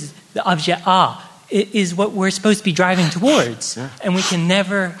 Capital is the objet A. It is what we're supposed to be driving towards, and we can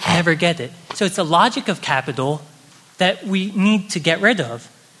never get it. So it's the logic of capital that we need to get rid of.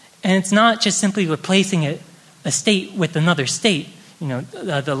 And it's not just simply replacing a state with another state. You know,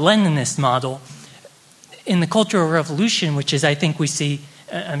 the Leninist model. In the Cultural Revolution, which is, I think we see,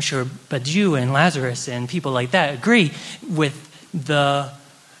 I'm sure Badiou and Lazarus and people like that agree with the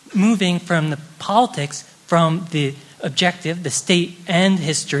moving from the politics, from the objective, the state and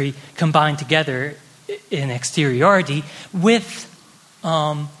history combined together in exteriority, with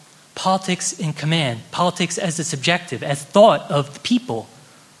politics in command, politics as a subjective, as thought of the people.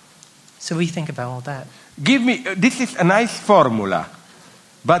 So we think about all that. Give me, this is a nice formula,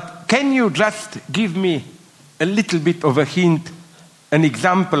 but can you just give me a little bit of a hint, an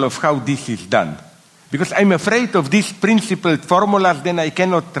example of how this is done? Because I'm afraid of these principled formulas, then I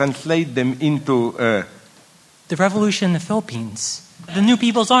cannot translate them into... The revolution in the Philippines, the New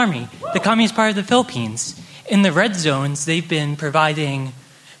People's Army, the Communist Party of the Philippines. In the red zones, they've been providing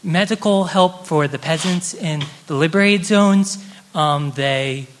medical help for the peasants in the liberated zones.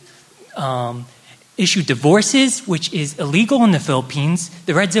 They issue divorces, which is illegal in the Philippines.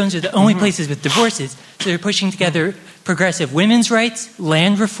 The red zones are the only places with divorces. So they're pushing together progressive women's rights,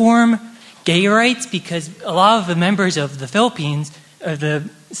 land reform, gay rights, because a lot of the members of the Philippines, of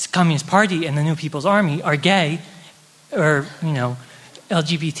the Communist Party and the New People's Army, are gay, or, you know,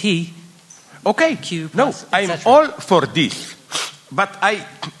 LGBT. Okay, Q+, no, I'm all for this. But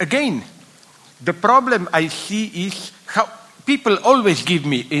again, the problem I see is how people always give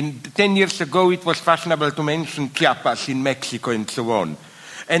me, 10 years ago it was fashionable to mention Chiapas in Mexico and so on.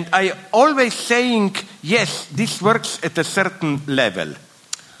 And I always saying, yes, this works at a certain level.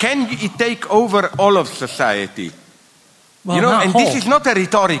 Can it take over all of society? Well, you know, not and whole. this is not a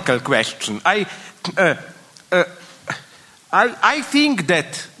rhetorical question. I think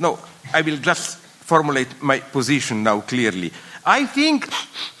that, no, I will just formulate my position now clearly. I think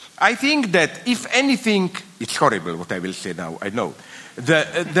that if anything, it's horrible what I will say now, I know.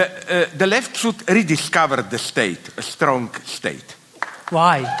 The left should rediscover the state, a strong state.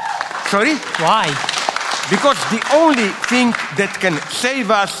 Why? Sorry? Why? Because the only thing that can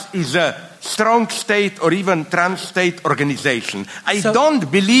save us is a strong state or even trans-state organization. I don't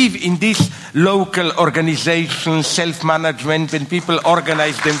believe in this local organization, self-management, when people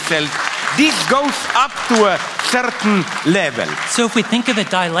organize themselves. This goes up to a certain level. So if we think of it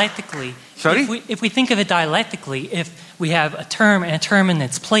dialectically, Sorry? If we think of it dialectically, if we have a term and a term in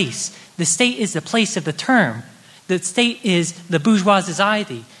its place, the state is the place of the term. The state is the bourgeois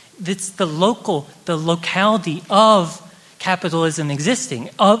society. it's the locality of capitalism existing,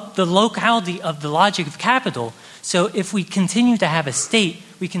 of the locality of the logic of capital. So if we continue to have a state,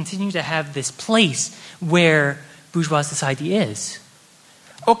 we continue to have this place where bourgeois society is.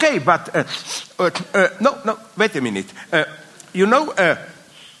 Okay, but no, wait a minute.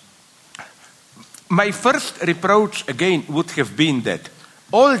 My first reproach again would have been that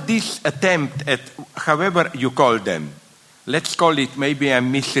all this attempt at, however you call them, let's call it, maybe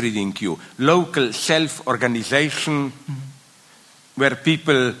I'm misreading you, local self-organization, where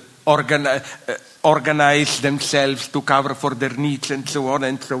people organize themselves to cover for their needs and so on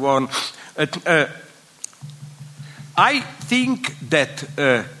and so on. I think that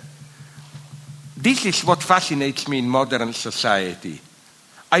this is what fascinates me in modern society.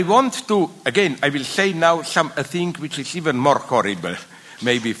 I want to, again, I will say now a thing which is even more horrible,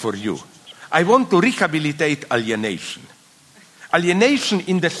 maybe for you. I want to rehabilitate alienation. Alienation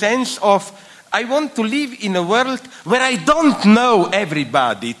in the sense of I want to live in a world where I don't know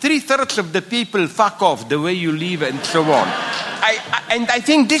everybody. 3/3 of the people fuck off the way you live and so on. And I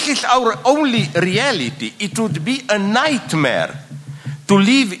think this is our only reality. It would be a nightmare to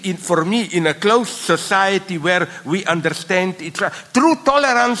live, for me, in a closed society where we understand each other. True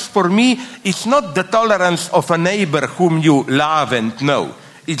tolerance for me is not the tolerance of a neighbor whom you love and know.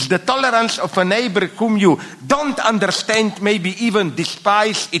 It's the tolerance of a neighbor whom you don't understand, maybe even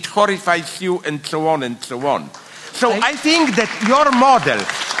despise, it horrifies you, and so on and so on. So I think that your model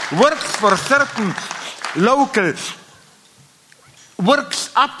works for certain local, works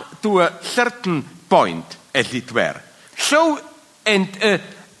up to a certain point, as it were. So, and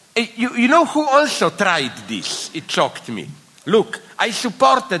you know who also tried this? It shocked me. Look, I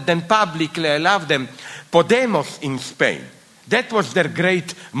supported them publicly, I love them. Podemos in Spain. That was their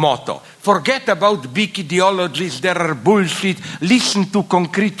great motto. Forget about big ideologies, there are bullshit. Listen to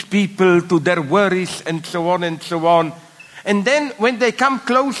concrete people, to their worries, and so on and so on. And then when they come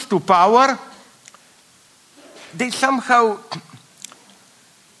close to power, they somehow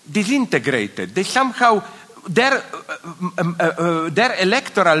disintegrated. They somehow, their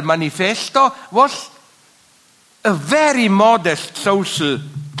electoral manifesto was a very modest social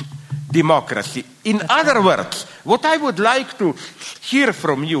democracy. In other words, what I would like to hear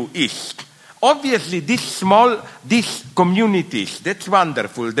from you is, obviously these communities, that's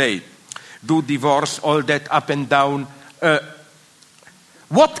wonderful, they do divorce, all that up and down.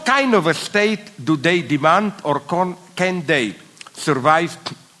 What kind of a state do they demand, or can they survive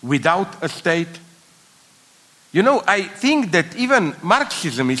without a state? You know, I think that even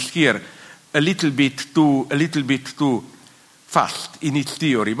Marxism is here a little bit too fast in its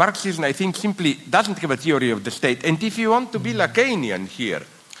theory. Marxism, I think, simply doesn't have a theory of the state. And if you want to be Lacanian here,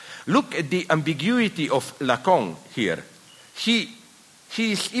 look at the ambiguity of Lacan here. He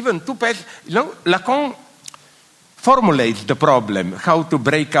is even too passive. You know, Lacan formulates the problem, how to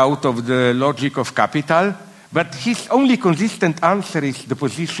break out of the logic of capital, but his only consistent answer is the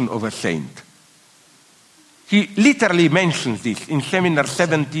position of a saint. He literally mentions this in Seminar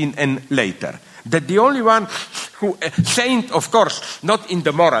 17 and later, that the only one who, saint, of course, not in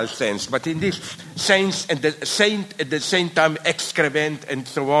the moral sense, but in this saints and the saint at the same time excrement and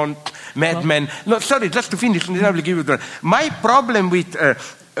so on, madman. No, sorry, just to finish, and then I will give you the. My problem with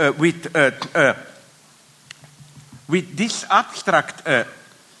this abstract,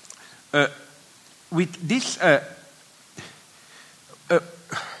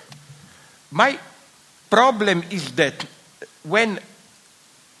 my problem is that when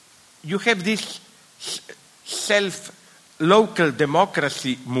you have this self-local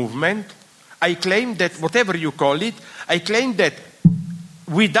democracy movement, I claim that, whatever you call it, I claim that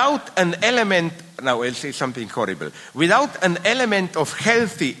without an element, now I'll say something horrible, without an element of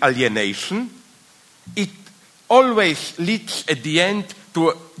healthy alienation, it always leads at the end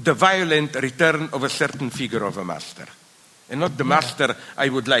to the violent return of a certain figure of a master. And not the master I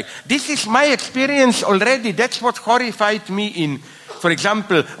would like. This is my experience already. That's what horrified me in, for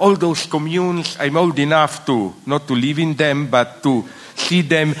example, all those communes. I'm old enough to, not to live in them, but to see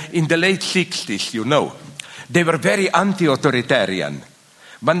them in the late 60s, you know. They were very anti-authoritarian.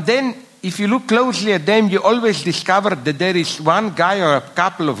 But then, if you look closely at them, you always discover that there is one guy or a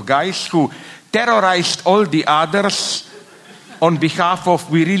couple of guys who terrorized all the others on behalf of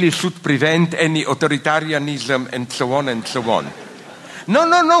we really should prevent any authoritarianism and so on and so on.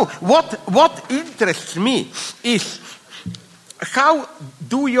 No. What interests me is how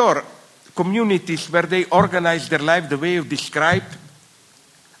do your communities where they organize their life the way you described,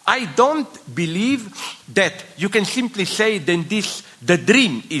 I don't believe that you can simply say then the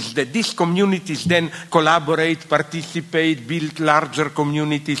dream is that these communities then collaborate, participate, build larger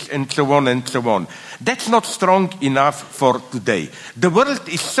communities, and so on and so on. That's not strong enough for today. The world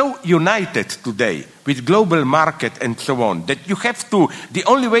is so united today with global market and so on that you have to, the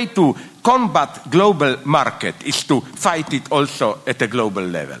only way to combat global market is to fight it also at a global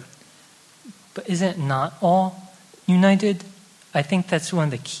level. But is it not all united? I think that's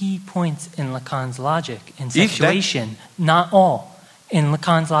one of the key points in Lacan's logic in sexuation. Not all. In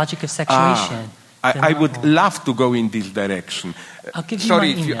Lacan's logic of sexuation. I would love to go in this direction. I'll give you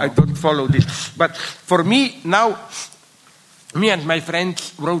Sorry my if email. I don't follow this. But for me, now, me and my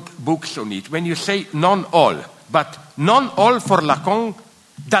friends wrote books on it. When you say non-all, but non-all for Lacan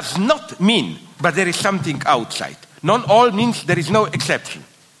does not mean, but there is something outside. Non-all means there is no exception.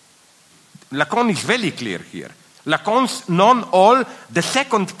 Lacan is very clear here. Lacan's non-all, the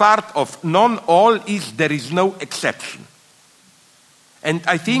second part of non-all is there is no exception. And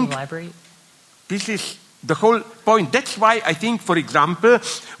I think this is the whole point. That's why I think, for example,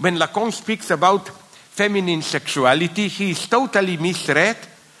 when Lacan speaks about feminine sexuality, he is totally misread,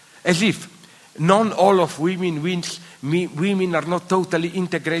 as if non-all of women are not totally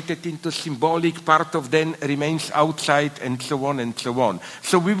integrated into symbolic, part of them remains outside, and so on and so on.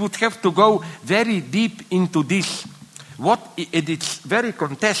 So we would have to go very deep into this. It's very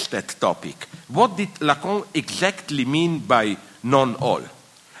contested topic. What did Lacan exactly mean by non-all?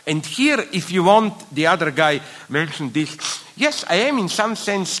 And here, if you want, the other guy mentioned this. Yes, I am in some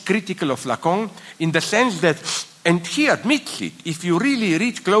sense critical of Lacan, in the sense that, and he admits it, if you really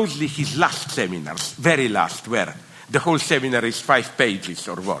read closely his last seminars, very last, where the whole seminar is 5 pages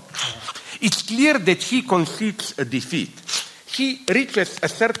or what, it's clear that he concedes a defeat. He reaches a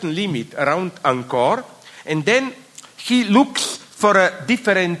certain limit around Encore, and then he looks for a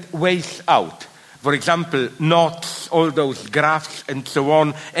different ways out. For example, knots, all those graphs, and so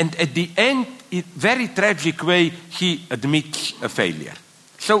on. And at the end, in a very tragic way, he admits a failure.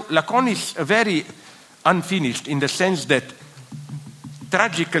 So Lacan is a very unfinished in the sense that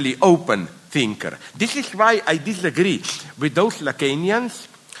tragically open thinker. This is why I disagree with those Lacanians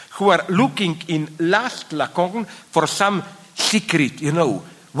who are looking in last Lacan for some secret,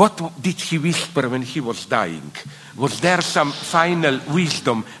 what did he whisper when he was dying? Was there some final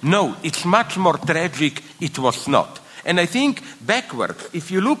wisdom? No, it's much more tragic. It was not. And I think backward, if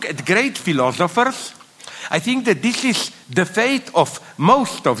you look at great philosophers, I think that this is the fate of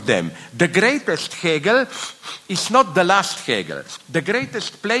most of them. The greatest Hegel is not the last Hegel. The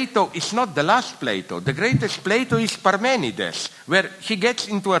greatest Plato is not the last Plato. The greatest Plato is Parmenides, where he gets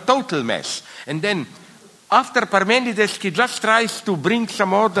into a total mess. And then after Parmenides, he just tries to bring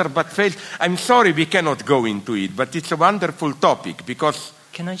some order but fails. I'm sorry we cannot go into it, but it's a wonderful topic because...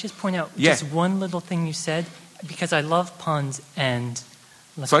 Can I just point out just one little thing you said? Because I love puns and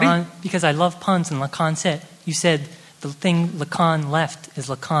Lacan. Sorry? Because I love puns and Lacan said, you said the thing Lacan left is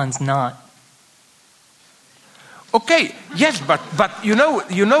Lacan's not. Okay, yes, but you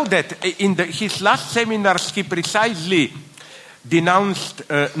know that in his last seminars he precisely denounced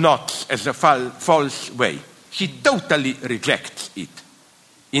knots as a false way. He totally rejects it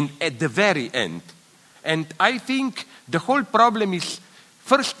at the very end. And I think the whole problem is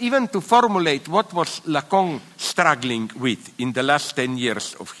first even to formulate what was Lacan struggling with in the last 10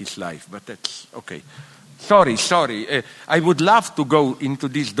 years of his life. But that's okay. Sorry. I would love to go into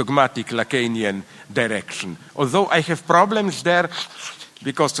this dogmatic Lacanian direction, although I have problems there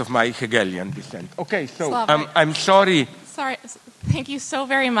because of my Hegelian descent. Okay, so I'm sorry. Sorry. Thank you so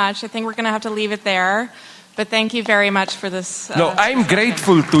very much. I think we're going to have to leave it there. But thank you very much for this. No, I'm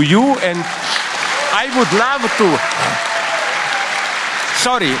grateful to you, and I would love to.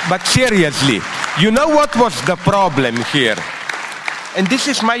 Sorry, but seriously, you know what was the problem here? And this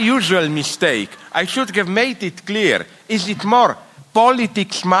is my usual mistake. I should have made it clear. Is it more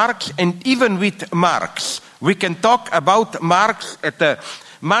politics Marx? And even with Marx, we can talk about Marx at a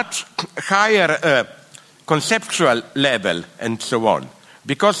much higher conceptual level and so on.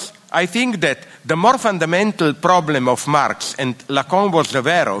 Because I think that the more fundamental problem of Marx, and Lacan was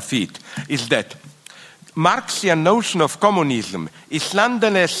aware of it, is that Marxian notion of communism is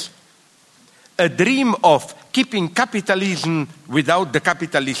nonetheless a dream of keeping capitalism without the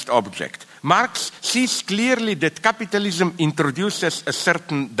capitalist object. Marx sees clearly that capitalism introduces a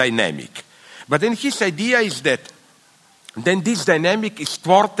certain dynamic. But then his idea is that then this dynamic is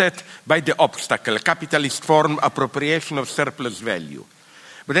thwarted by the obstacle, capitalist form, appropriation of surplus value.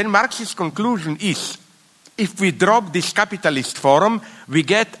 But then Marx's conclusion is, if we drop this capitalist form, we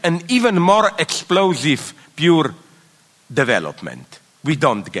get an even more explosive, pure development. we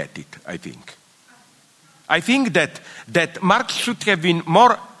don't get it, I think. I think that Marx should have been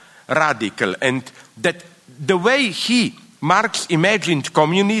more radical, and that the way Marx imagined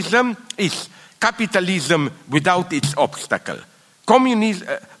communism is capitalism without its obstacle.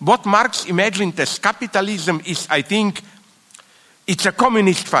 What Marx imagined as capitalism is, I think, it's a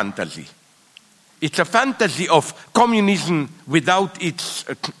communist fantasy. It's a fantasy of communism without its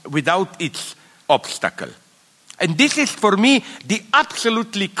obstacle. And this is, for me, the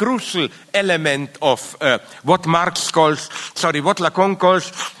absolutely crucial element of what Lacan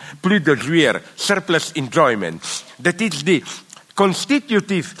calls plus de jouir, surplus enjoyment. That is the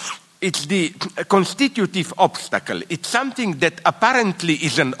constitutive obstacle. It's something that apparently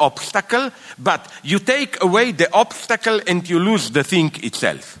is an obstacle, but you take away the obstacle and you lose the thing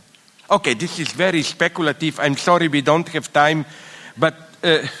itself. Okay, this is very speculative. I'm sorry we don't have time, but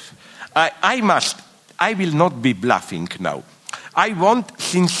I will not be bluffing now. I want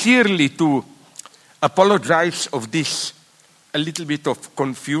sincerely to apologize of this a little bit of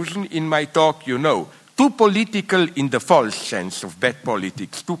confusion in my talk, too political in the false sense of bad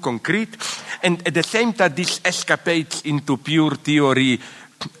politics, too concrete, and at the same time this escapades into pure theory.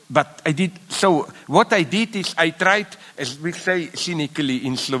 But what I did is I tried, as we say cynically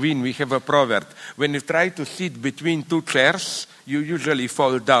in Slovene, we have a proverb, when you try to sit between two chairs, you usually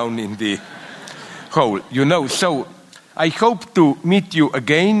fall down in the hole, So I hope to meet you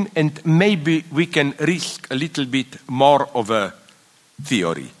again, and maybe we can risk a little bit more of a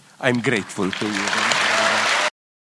theory. I'm grateful to you.